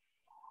star.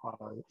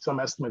 Some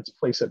estimates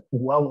place it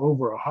well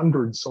over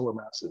 100 solar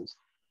masses,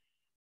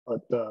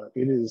 but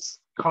it is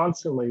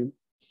constantly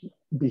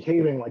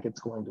behaving like it's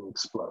going to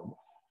explode.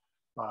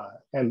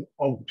 And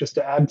just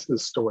to add to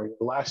this story,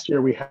 last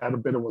year we had a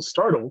bit of a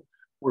startle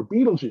where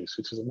Betelgeuse,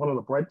 which is one of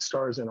the bright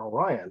stars in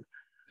Orion,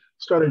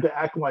 started to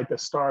act like a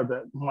star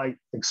that might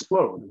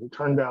explode. And it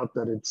turned out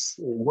that it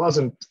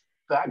wasn't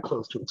that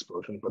close to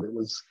explosion, but it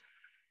was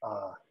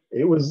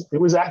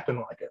acting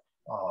like it.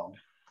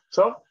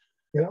 So,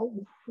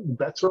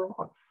 bets are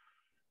on.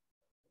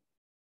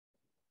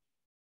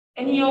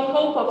 Any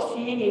hope of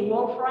seeing a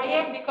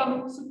Wolf-Rayet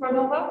becoming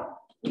supernova?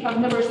 We have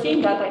never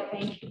seen that, I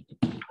think.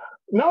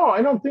 No,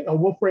 I don't think a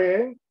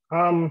Wolf-Rayet.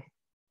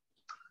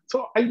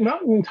 So I'm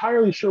not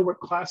entirely sure what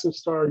class of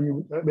star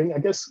I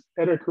guess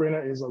Eta Carina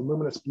is a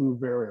luminous blue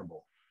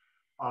variable.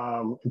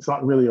 It's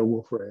not really a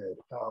Wolf-Rayet.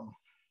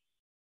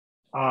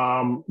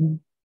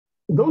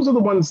 Those are the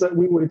ones that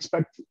we would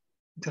expect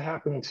to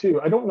happen too.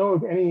 I don't know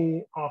of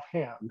any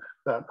offhand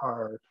that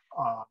are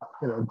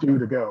due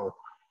to go.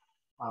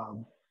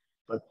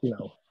 But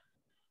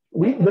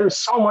there's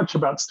so much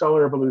about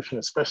stellar evolution,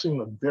 especially in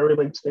the very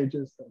late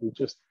stages, that we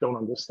just don't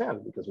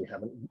understand because we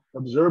haven't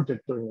observed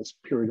it during this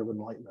period of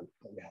enlightenment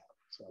that we have.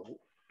 So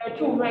they're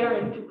too rare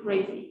and too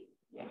crazy.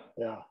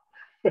 Yeah.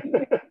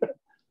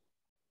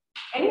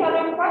 Any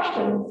other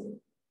questions?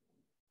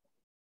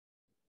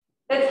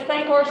 Let's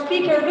thank our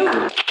speaker,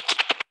 Lou.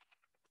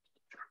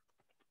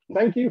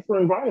 Thank you for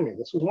inviting me.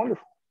 This was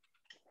wonderful.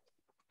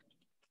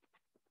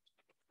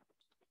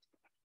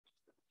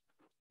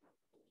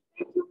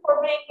 Thank you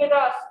for being with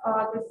us.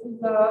 This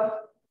is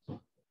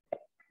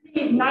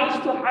really nice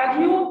to have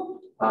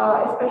you,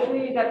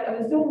 especially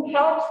that Zoom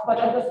helps, but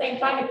at the same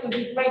time, it would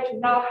be great to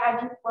now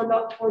have you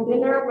for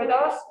dinner with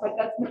us, but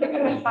that's not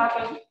going to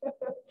happen,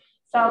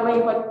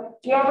 sadly. But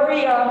we are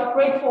very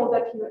grateful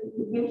that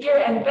you've been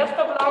here, and best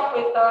of luck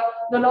with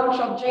the launch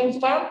of James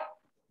Webb.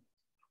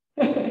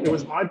 It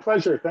was my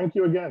pleasure. Thank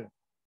you again.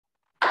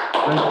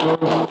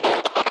 Thank you.